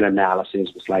break-even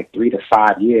analysis was like 3 to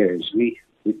 5 years, we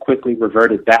quickly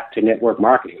reverted back to network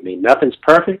marketing. I mean, nothing's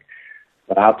perfect,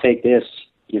 but I'll take this,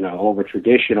 over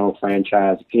traditional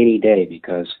franchise any day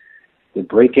because the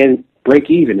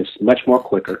break-even is much more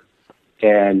quicker,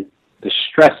 and the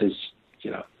stress is,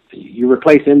 you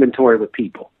replace inventory with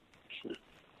people.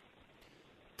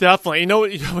 Definitely.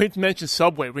 You mentioned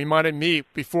Subway. It reminded me,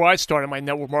 before I started my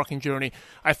network marketing journey,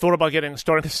 I thought about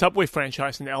starting a Subway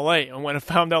franchise in L.A. And when I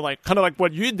found out, kind of like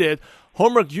what you did,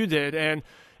 homework you did, and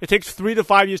it takes 3 to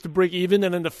 5 years to break even,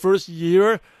 and in the first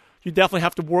year, you definitely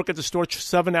have to work at the store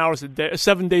 7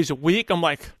 days a week. I'm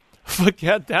like,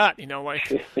 forget that,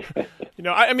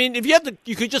 I mean, if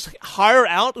you could just hire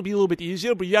out, it would be a little bit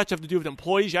easier, but you actually have to do it with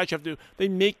employees. You actually they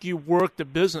make you work the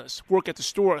business, work at the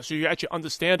store, so you actually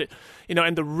understand it,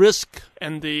 and the risk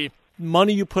and the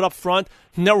money you put up front,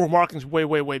 network marketing is way,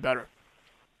 way, way better.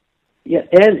 Yeah,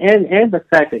 and the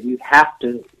fact that you have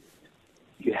to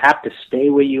stay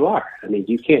where you are. I mean,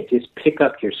 you can't just pick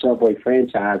up your Subway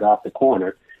franchise off the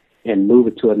corner and move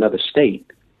it to another state.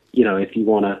 You know, if you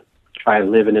want to try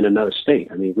living in another state.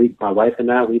 I mean, my wife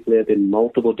and I, we've lived in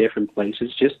multiple different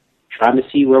places, just trying to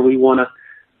see where we want to,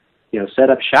 set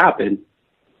up shop. And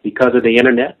because of the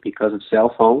internet, because of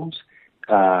cell phones,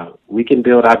 we can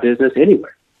build our business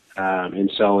anywhere.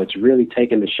 And so it's really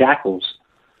taken the shackles,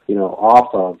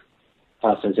 off of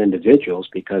us as individuals,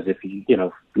 because if we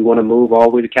want to move all the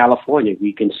way to California,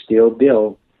 we can still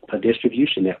build a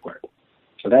distribution network.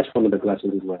 So that's one of the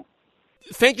blessings as well.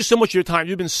 Thank you so much for your time.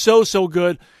 You've been so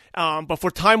good. But for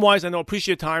time-wise, I know,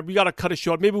 appreciate time. We got to cut it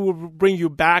short. Maybe we'll bring you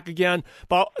back again.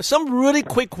 But some really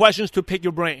quick questions to pick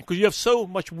your brain, because you have so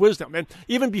much wisdom. And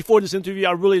even before this interview,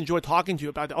 I really enjoyed talking to you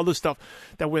about the other stuff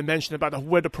that we mentioned about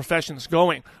where the profession is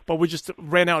going. But we just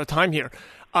ran out of time here.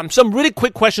 Some really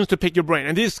quick questions to pick your brain.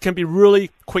 And these can be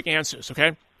really quick answers,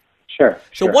 okay? Sure.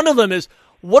 So one of them is,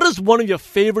 what is one of your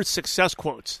favorite success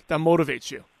quotes that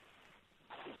motivates you?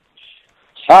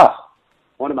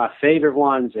 One of my favorite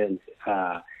ones, and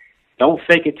don't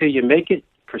fake it till you make it.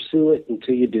 Pursue it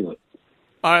until you do it.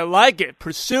 I like it.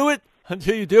 Pursue it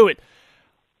until you do it.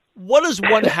 What is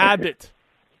one habit?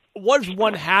 What is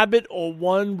one habit or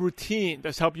one routine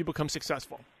that's helped you become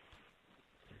successful?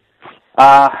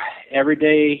 Every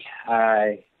day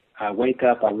I wake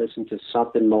up, I listen to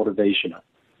something motivational.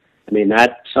 I mean, not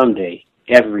someday,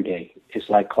 every day. It's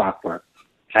like clockwork.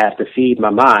 I have to feed my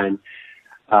mind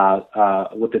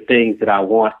with the things that I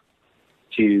want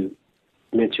to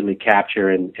mentally capture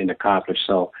and accomplish.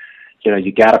 So,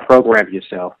 you got to program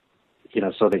yourself,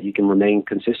 so that you can remain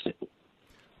consistent.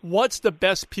 What's the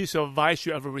best piece of advice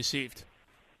you ever received?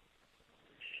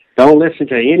 Don't listen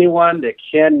to anyone that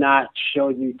cannot show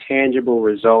you tangible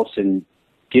results and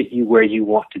get you where you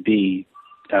want to be,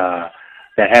 that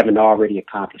haven't already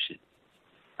accomplished it.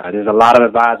 There's a lot of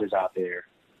advisors out there,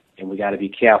 and we got to be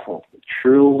careful.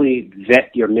 Truly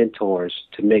vet your mentors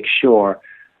to make sure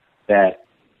that,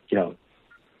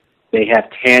 they have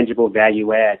tangible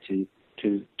value add to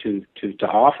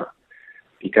offer.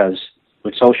 Because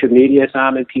with social media,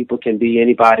 Simon, people can be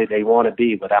anybody they want to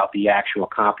be without the actual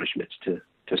accomplishments to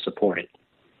support it.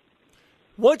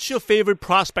 What's your favorite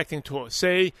prospecting tool?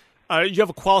 Say you have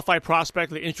a qualified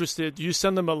prospect, they're interested. Do you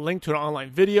send them a link to an online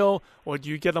video, or do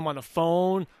you get them on the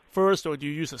phone first, or do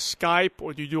you use a Skype,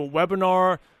 or do you do a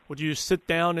webinar, or do you sit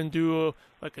down and do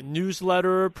a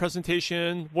newsletter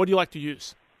presentation? What do you like to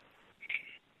use?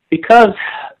 Because,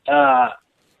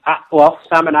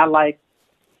 Simon, I like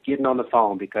getting on the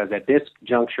phone, because at this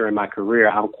juncture in my career,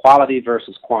 I'm quality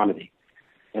versus quantity.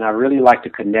 And I really like to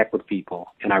connect with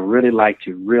people, and I really like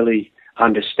to really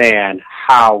understand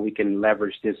how we can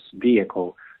leverage this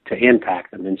vehicle to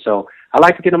impact them. And so I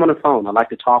like to get them on the phone. I like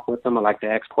to talk with them. I like to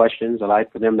ask questions. I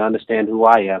like for them to understand who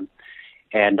I am.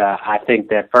 And I think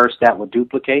that first that will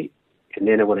duplicate, and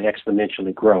then it will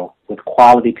exponentially grow with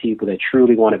quality people that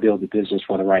truly want to build the business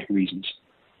for the right reasons.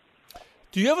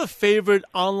 Do you have a favorite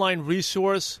online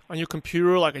resource on your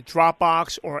computer, like a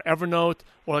Dropbox or Evernote,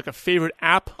 or like a favorite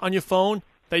app on your phone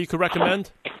that you could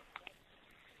recommend?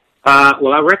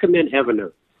 Well, I recommend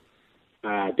Evernote.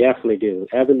 I definitely do.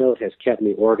 Evernote has kept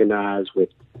me organized with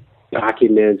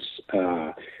documents,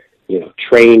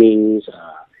 trainings,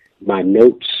 my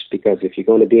notes, because if you're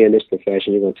going to be in this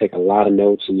profession, you're going to take a lot of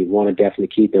notes, and you want to definitely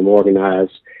keep them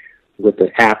organized with the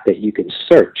app that you can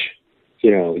search.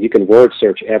 You can word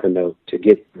search Evernote to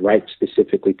get right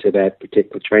specifically to that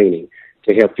particular training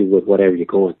to help you with whatever you're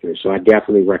going through. So I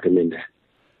definitely recommend that.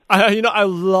 I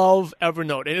love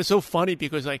Evernote, and it's so funny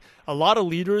because a lot of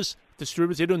leaders,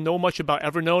 distributors, they don't know much about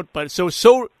Evernote, but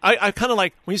I kind of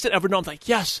like when you said Evernote, I'm like,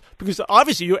 yes, because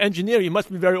obviously you're an engineer, you must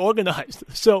be very organized.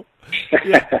 So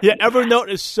yeah, Evernote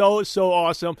is so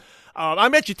awesome.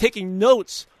 I'm actually taking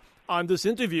notes on this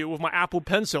interview with my Apple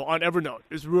Pencil on Evernote.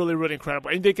 It's really, really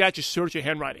incredible, and they can actually search your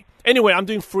handwriting. Anyway,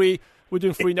 we're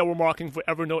doing free network marketing for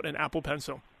Evernote and Apple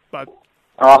Pencil. But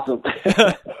awesome.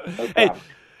 Hey.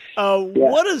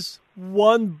 What is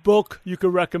one book you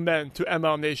could recommend to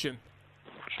ML Nation?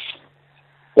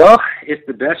 Well, it's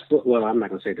the best book. Well, I'm not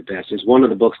going to say the best. It's one of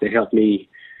the books that helped me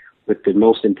with the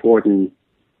most important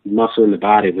muscle in the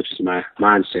body, which is my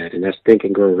mindset, and that's Think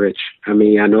and Grow Rich. I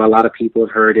mean, I know a lot of people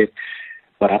have heard it,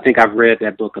 but I think I've read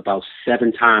that book about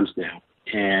 7 times now.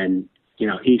 And,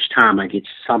 each time I get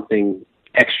something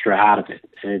extra out of it.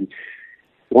 And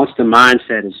once the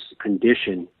mindset is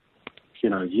conditioned,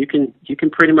 you can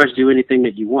pretty much do anything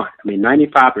that you want. I mean,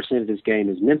 95% of this game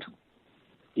is mental.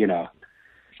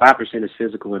 5% is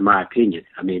physical, in my opinion.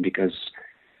 I mean, because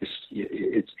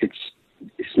it's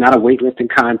it's not a weightlifting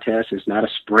contest. It's not a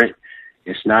sprint.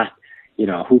 It's not,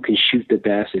 who can shoot the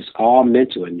best. It's all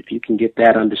mental. And if you can get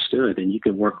that understood, then you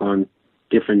can work on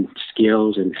different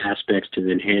skills and aspects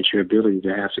to enhance your ability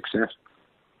to have success.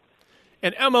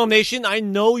 And MLM Nation, I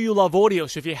know you love audio,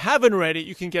 so if you haven't read it,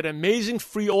 you can get an amazing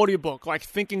free audiobook like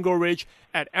Think and Grow Rich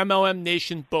at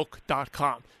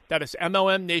MLMNationBook.com. That is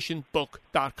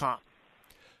MLMNationBook.com.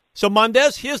 So,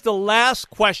 Mondez, here's the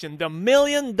last question, the $1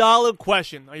 million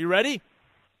question. Are you ready?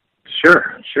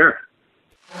 Sure.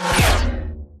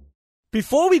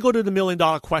 Before we go to the $1 million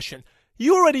question,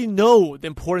 you already know the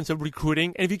importance of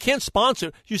recruiting, and if you can't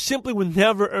sponsor, you simply will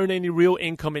never earn any real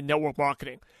income in network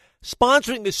marketing.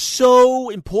 Sponsoring is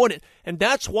so important, and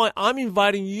that's why I'm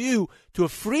inviting you to a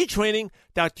free training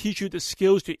that will teach you the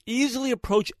skills to easily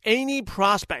approach any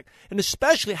prospect, and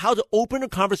especially how to open a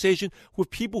conversation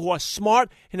with people who are smart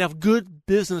and have good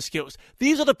business skills.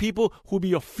 These are the people who will be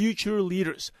your future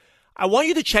leaders. I want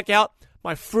you to check out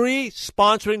my free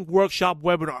sponsoring workshop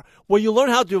webinar, where you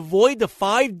learn how to avoid the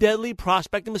 5 deadly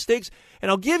prospecting mistakes, and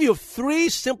I'll give you 3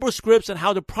 simple scripts on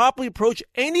how to properly approach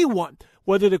anyone,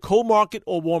 whether the cold market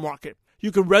or warm market.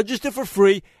 You can register for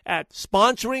free at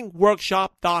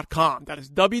sponsoringworkshop.com. That is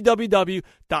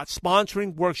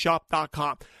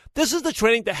www.sponsoringworkshop.com. This is the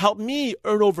training that helped me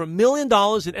earn over $1 million in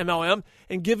MLM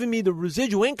and giving me the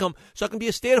residual income so I can be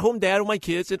a stay-at-home dad with my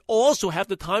kids and also have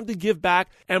the time to give back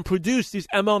and produce these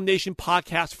MLM Nation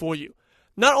podcasts for you.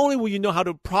 Not only will you know how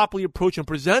to properly approach and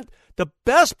present, the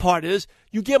best part is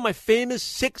you get my famous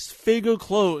 6-figure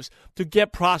close to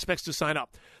get prospects to sign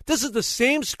up. This is the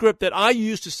same script that I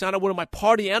used to sign up one of my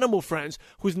party animal friends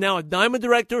who's now a diamond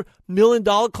director, $1 million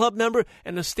club member,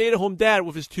 and a stay-at-home dad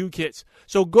with his 2 kids.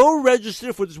 So go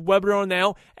register for this webinar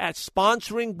now at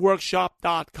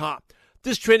sponsoringworkshop.com.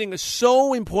 This training is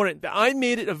so important that I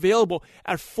made it available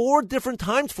at 4 different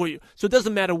times for you. So it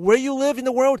doesn't matter where you live in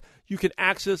the world, you can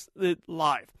access it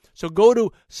live. So go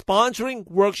to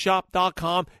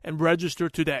sponsoringworkshop.com and register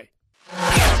today.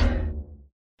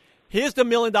 Here's the $1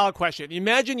 million question.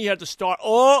 Imagine you had to start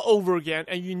all over again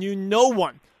and you knew no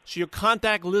one. So your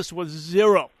contact list was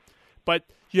 0. But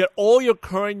you had all your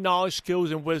current knowledge,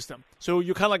 skills, and wisdom. So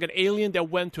you're kind of like an alien that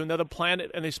went to another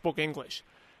planet and they spoke English.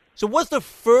 So what's the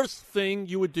first thing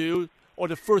you would do or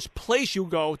the first place you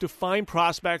go to find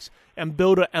prospects and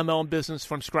build an MLM business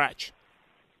from scratch?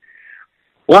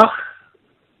 Well,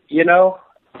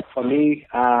 for me,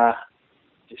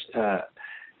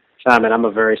 Simon, I'm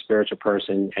a very spiritual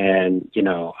person, and,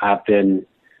 I've been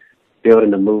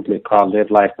building a movement called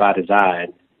Live Life by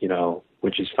Design,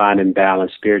 which is finding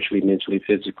balance spiritually, mentally,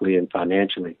 physically, and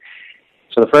financially.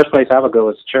 So the first place I would go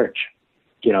is church,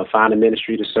 find a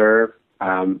ministry to serve,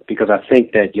 because I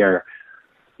think that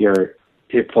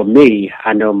for me,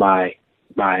 I know my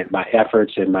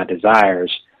efforts and my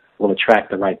desires will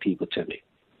attract the right people to me.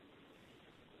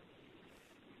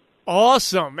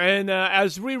 Awesome. And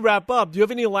as we wrap up, do you have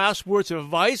any last words of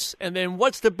advice? And then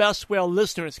what's the best way our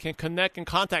listeners can connect and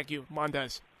contact you,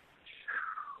 Mondez?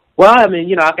 Well, I've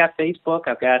got Facebook,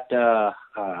 I've got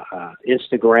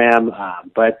Instagram,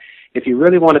 but if you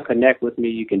really want to connect with me,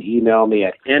 you can email me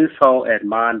at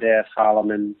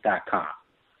info@MondezHolloman.com.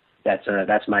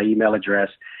 That's my email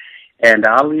address. And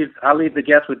I'll leave the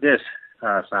guests with this,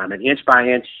 Simon. Inch by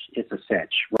inch, it's a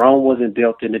cinch. Rome wasn't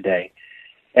built in a day.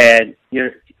 And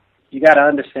you got to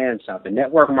understand something.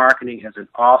 Network marketing is an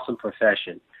awesome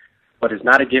profession, but it's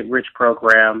not a get-rich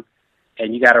program.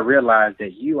 And you got to realize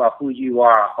that you are who you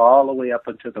are all the way up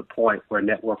until the point where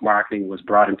network marketing was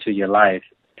brought into your life.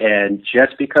 And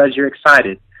just because you're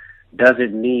excited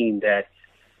doesn't mean that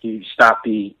you stop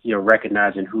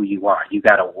recognizing who you are. You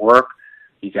got to work.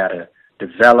 You got to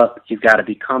develop. You've got to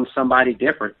become somebody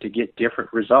different to get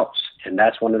different results. And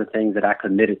that's one of the things that I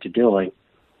committed to doing.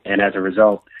 And as a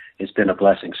result, it's been a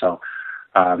blessing. So,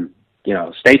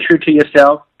 stay true to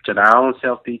yourself, to thy own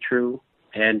self be true,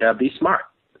 and be smart.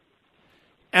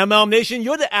 MLM Nation,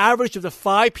 you're the average of the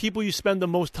 5 people you spend the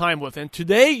most time with. And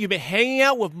today, you've been hanging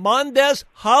out with Mondez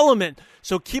Holloman.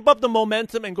 So keep up the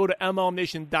momentum and go to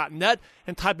MLMNation.net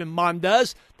and type in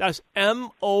Mondez. That's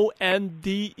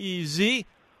Mondez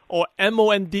or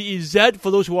Mondez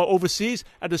for those who are overseas.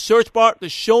 At the search bar, the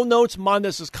show notes,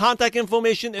 Mondez's contact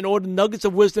information, and all the nuggets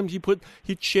of wisdom he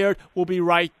shared will be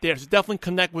right there. So definitely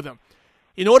connect with him.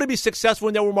 In order to be successful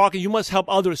in network marketing, you must help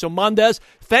others. So Mondez,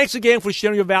 thanks again for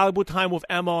sharing your valuable time with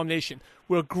MLM Nation.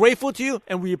 We're grateful to you,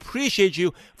 and we appreciate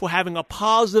you for having a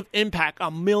positive impact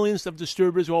on millions of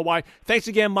distributors worldwide. Thanks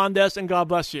again, Mondez, and God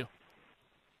bless you.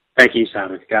 Thank you,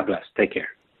 Simon. God bless. Take care.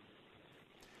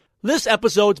 This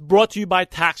episode is brought to you by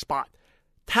TaxBot.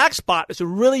 TaxBot is a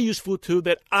really useful tool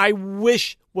that I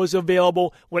wish was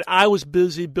available when I was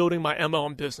busy building my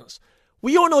MLM business.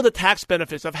 We all know the tax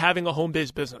benefits of having a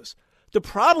home-based business. The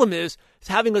problem is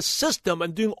having a system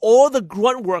and doing all the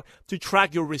grunt work to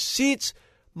track your receipts,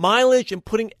 mileage, and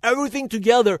putting everything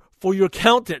together for your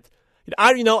accountant.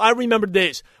 I remember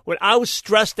days when I was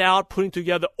stressed out putting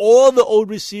together all the old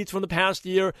receipts from the past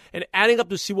year and adding up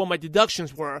to see what my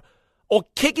deductions were, or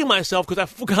kicking myself because I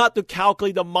forgot to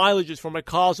calculate the mileages for my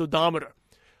car's odometer.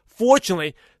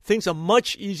 Fortunately, things are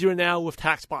much easier now with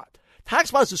TaxBot.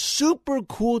 TaxBot is a super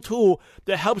cool tool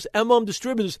that helps MLM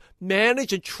distributors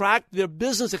manage and track their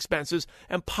business expenses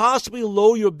and possibly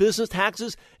lower your business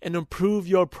taxes and improve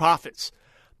your profits.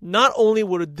 Not only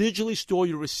will it digitally store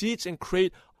your receipts and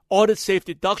create audit-safe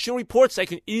deduction reports that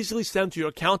you can easily send to your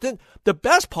accountant, the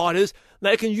best part is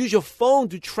that you can use your phone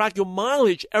to track your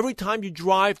mileage every time you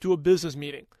drive to a business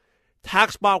meeting.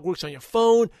 TaxBot works on your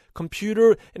phone,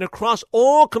 computer, and across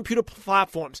all computer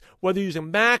platforms. Whether you're using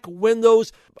Mac,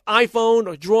 Windows, iPhone,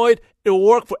 or Droid, it will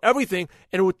work for everything,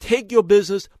 and it will take your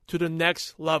business to the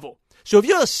next level. So if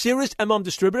you're a serious MLM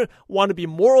distributor, want to be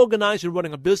more organized in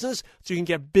running a business so you can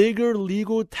get bigger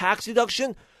legal tax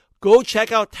deduction, go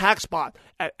check out TaxBot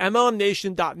at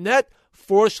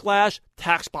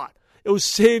mlmnation.net/TaxBot. It will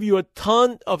save you a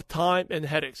ton of time and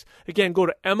headaches. Again, go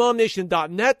to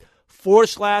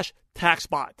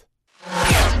mlmnation.net/TaxBot.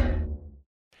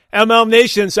 MLM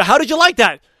Nation, so how did you like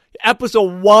that?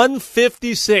 Episode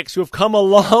 156. We've come a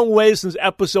long way since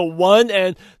episode 1,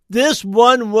 and this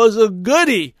one was a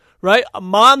goodie, right?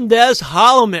 Mondez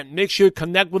Holloman. Make sure you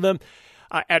connect with him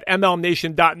at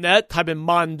mlmnation.net. Type in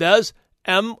Mondez.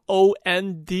 Mondez.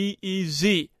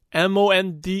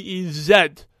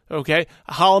 Mondez. Okay?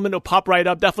 Holloman will pop right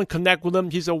up. Definitely connect with him.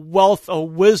 He's a wealth of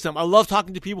wisdom. I love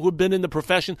talking to people who've been in the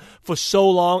profession for so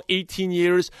long, 18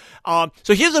 years.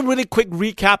 So here's a really quick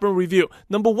recap and review.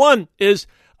 Number one is,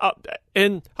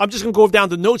 and I'm just going to go down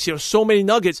the notes here. So many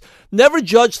nuggets. Never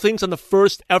judge things on the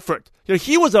first effort.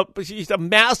 He's a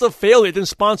massive failure. Didn't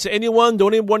sponsor anyone. The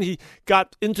only one he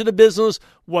got into the business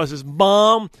was his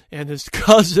mom and his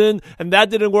cousin, and that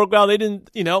didn't work well. They didn't,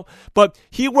 but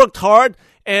he worked hard,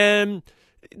 and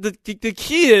the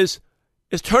key is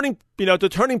turning, the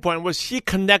turning point was he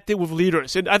connected with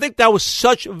leaders. And I think that was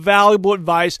such valuable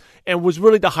advice and was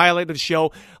really the highlight of the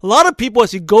show. A lot of people,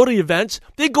 as you go to events,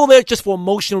 they go there just for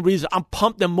emotional reasons. I'm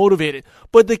pumped and motivated.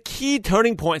 But the key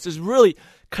turning points is really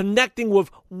connecting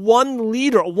with one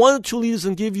leader, one or two leaders,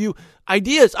 and give you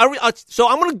ideas. So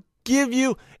I'm going to give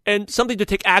you something to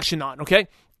take action on, okay?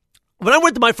 When I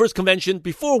went to my first convention,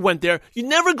 before I went there, you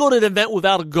never go to an event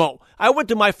without a goal. I went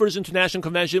to my first international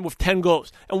convention with 10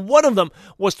 goals. And one of them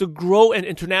was to grow an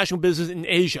international business in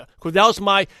Asia. Because that was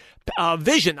my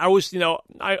vision.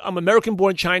 I'm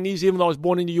American-born Chinese, even though I was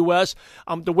born in the U.S.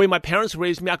 The way my parents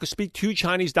raised me, I could speak 2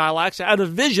 Chinese dialects. I had a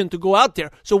vision to go out there.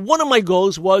 So one of my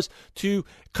goals was to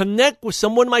connect with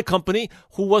someone in my company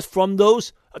who was from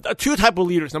those 2 type of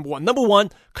leaders. Number one,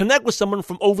 connect with someone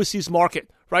from overseas market,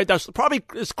 right? That's probably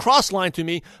is cross-line to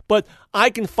me, but I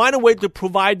can find a way to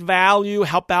provide value,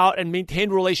 help out, and maintain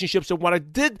relationships. So when I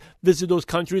did visit those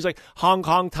countries like Hong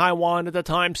Kong, Taiwan at the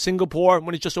time, Singapore,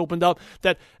 when it just opened up,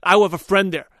 that I will have a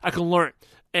friend there. I can learn.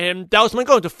 And that was my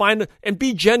goal, to find and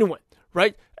be genuine,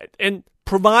 right? And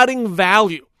providing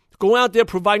value. Go out there,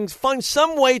 find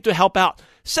some way to help out.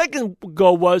 Second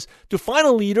goal was to find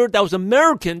a leader that was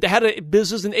American that had a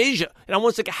business in Asia. And I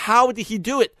was like, how did he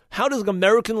do it? How does an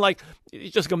American like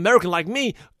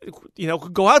me,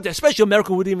 go out there, especially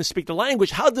American who wouldn't even speak the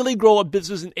language? How did they grow a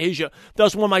business in Asia? That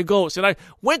was one of my goals. And I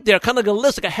went there, kind of like a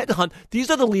list, like a headhunt. These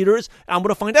are the leaders, and I'm going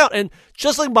to find out. And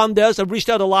just like Mondez, I reached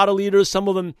out to a lot of leaders. Some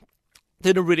of them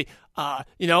didn't really,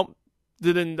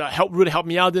 didn't help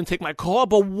me out, didn't take my call,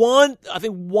 but I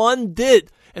think one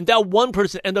did. And that one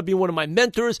person ended up being one of my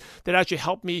mentors that actually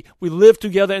helped me. We lived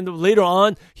together, and later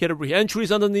on, he had a re-entries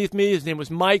underneath me. His name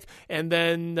was Mike. And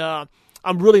then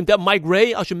I'm really in depth. Mike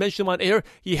Ray, I should mention him on air.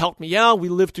 He helped me out. We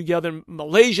lived together in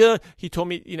Malaysia. He told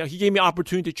me, he gave me an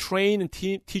opportunity to train and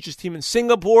teach his team in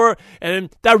Singapore.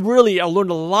 And that really, I learned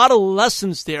a lot of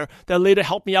lessons there that later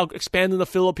helped me out expand in the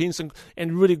Philippines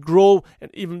and really grow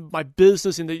and even my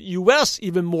business in the U.S.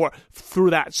 even more through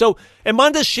that. So, and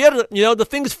Mondez shared, the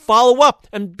things follow up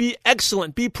and be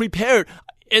excellent, be prepared.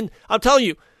 And I'll tell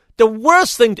you, the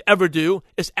worst thing to ever do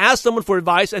is ask someone for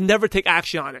advice and never take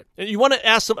action on it. And you want to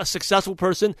ask a successful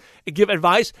person and give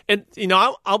advice. And,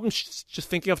 I'm just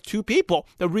thinking of 2 people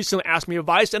that recently asked me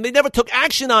advice and they never took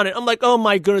action on it. I'm like, oh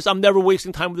my goodness, I'm never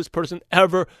wasting time with this person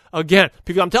ever again.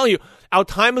 Because I'm telling you, our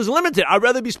time is limited. I'd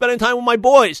rather be spending time with my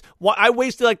boys. I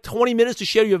wasted like 20 minutes to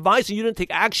share your advice and you didn't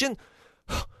take action.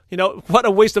 What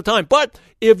a waste of time. But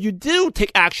if you do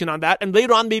take action on that, and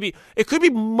later on, maybe it could be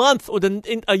a month or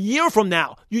a year from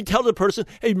now, you tell the person,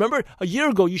 hey, remember a year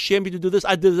ago you shared me to do this,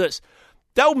 I did this.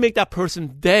 That will make that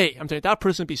person's day. I'm telling you, that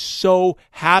person will be so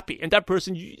happy. And that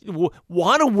person will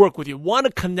want to work with you, want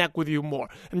to connect with you more.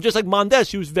 And just like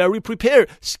Mondez, he was very prepared,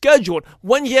 scheduled.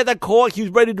 When he had that call, he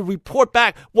was ready to report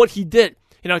back what he did.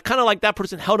 Kind of like that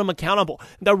person held him accountable.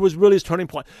 And that was really his turning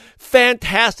point.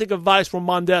 Fantastic advice from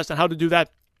Mondez on how to do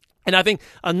that. And I think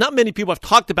not many people have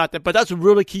talked about that, but that's a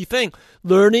really key thing.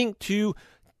 Learning to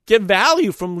get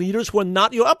value from leaders who are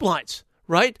not your uplines,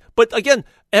 right? But again,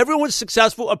 everyone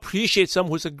successful appreciates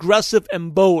someone who's aggressive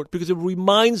and bold because it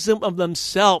reminds them of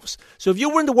themselves. So if you're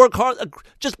willing to work hard,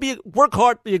 work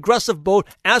hard, be aggressive, bold,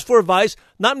 ask for advice.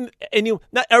 Not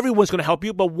everyone's going to help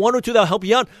you, but one or two that'll help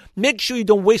you out. Make sure you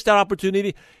don't waste that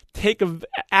opportunity. Take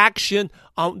action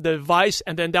on the advice,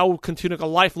 and then that will continue a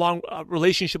lifelong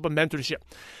relationship of mentorship.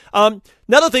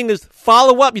 Another thing is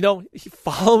follow up.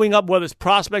 Following up with his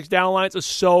prospects, downlines is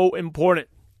so important.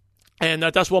 And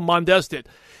that's what Mondez did.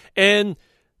 And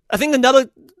I think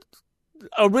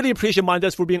I really appreciate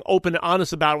Mondez for being open and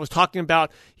honest about it. Was talking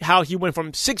about how he went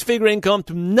from 6-figure income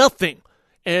to nothing.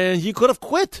 And he could have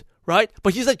quit, right?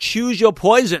 But he said, choose your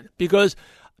poison, because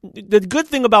the good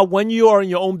thing about when you are in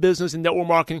your own business and network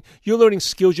marketing, you're learning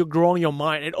skills, you're growing your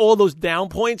mind. And all those down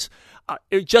points,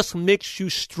 it just makes you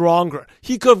stronger.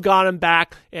 He could have gotten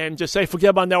back and just say,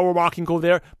 forget about network marketing, go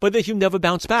there. But then he'll never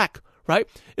bounce back, right?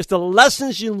 It's the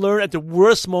lessons you learn at the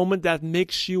worst moment that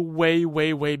makes you way,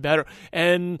 way, way better.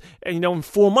 And in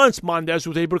 4 months, Mondez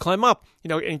was able to climb up,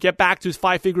 and get back to his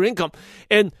 5-figure income.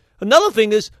 And another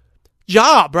thing is,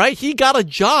 job, right? He got a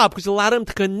job because it allowed him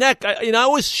to connect. I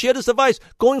always share this advice.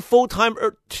 Going full-time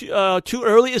too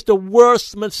early is the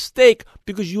worst mistake,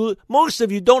 because most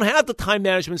of you don't have the time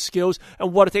management skills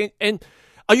and what it takes. And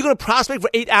are you going to prospect for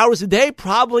 8 hours a day?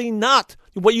 Probably not.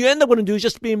 What you end up going to do is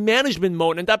just be in management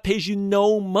mode, and that pays you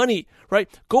no money, right?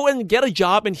 Go and get a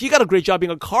job, and he got a great job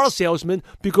being a car salesman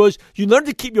because you learn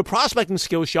to keep your prospecting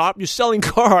skills sharp. You're selling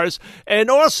cars, and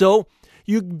also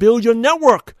you build your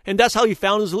network, and that's how he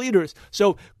found his leaders.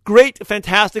 So great,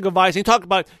 fantastic advice. And he talked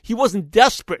about he wasn't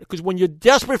desperate, because when you're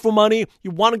desperate for money,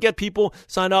 you want to get people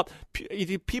signed up.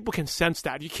 People can sense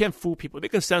that. You can't fool people. They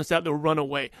can sense that. They'll run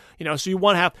away. So you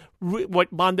want to have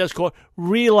what Mondez called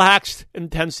relaxed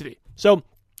intensity. So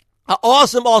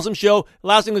awesome show.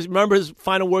 Last thing is, remember his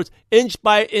final words, inch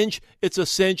by inch, it's a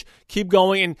cinch. Keep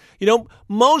going. And,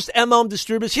 most MLM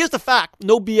distributors, here's the fact,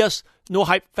 no BS, no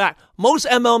hype fact. Most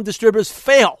MLM distributors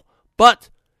fail, but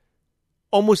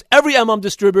almost every MLM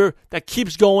distributor that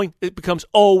keeps going, it becomes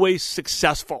always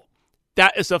successful.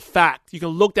 That is a fact. You can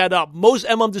look that up. Most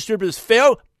MLM distributors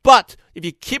fail, but if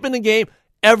you keep in the game,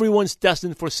 everyone's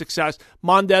destined for success.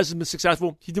 Mondez has been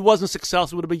successful. He wasn't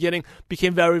successful at the beginning,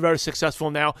 became very, very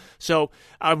successful now. So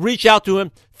reach out to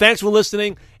him. Thanks for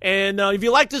listening. And if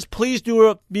you like this, please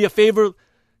do me a favor.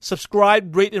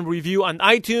 Subscribe, rate, and review on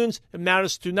iTunes. It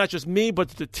matters to not just me, but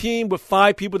to the team with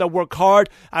 5 people that work hard.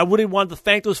 I really want to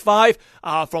thank those 5,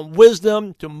 from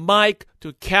Wisdom to Mike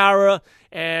to Kara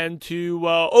and to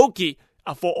Oki.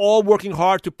 For all working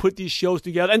hard to put these shows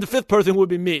together. And the 5th person would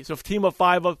be me. So a team of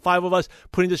 5 of us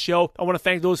putting this show. I want to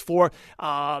thank those 4.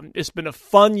 It's been a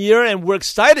fun year, and we're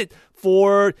excited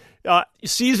for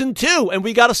season 2. And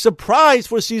we got a surprise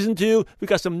for season 2. We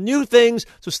got some new things,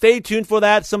 so stay tuned for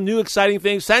that. Some new exciting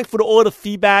things. Thanks for all the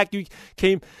feedback you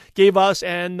gave us,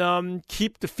 and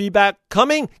keep the feedback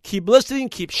coming. Keep listening,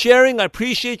 keep sharing. I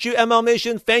appreciate you, ML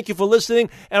Nation. Thank you for listening.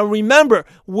 And remember,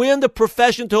 we're in the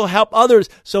profession to help others.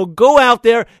 So go out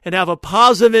there and have a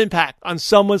positive impact on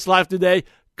someone's life today.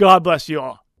 God bless you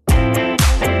all.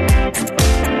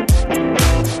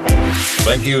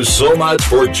 Thank you so much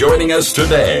for joining us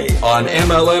today on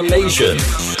MLM Nation.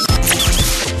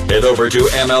 Head over to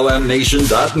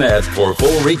MLMNation.net for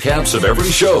full recaps of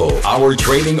every show, our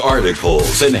training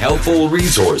articles, and helpful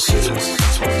resources.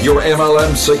 Your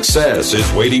MLM success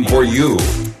is waiting for you.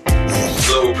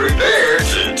 So prepare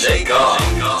to take off.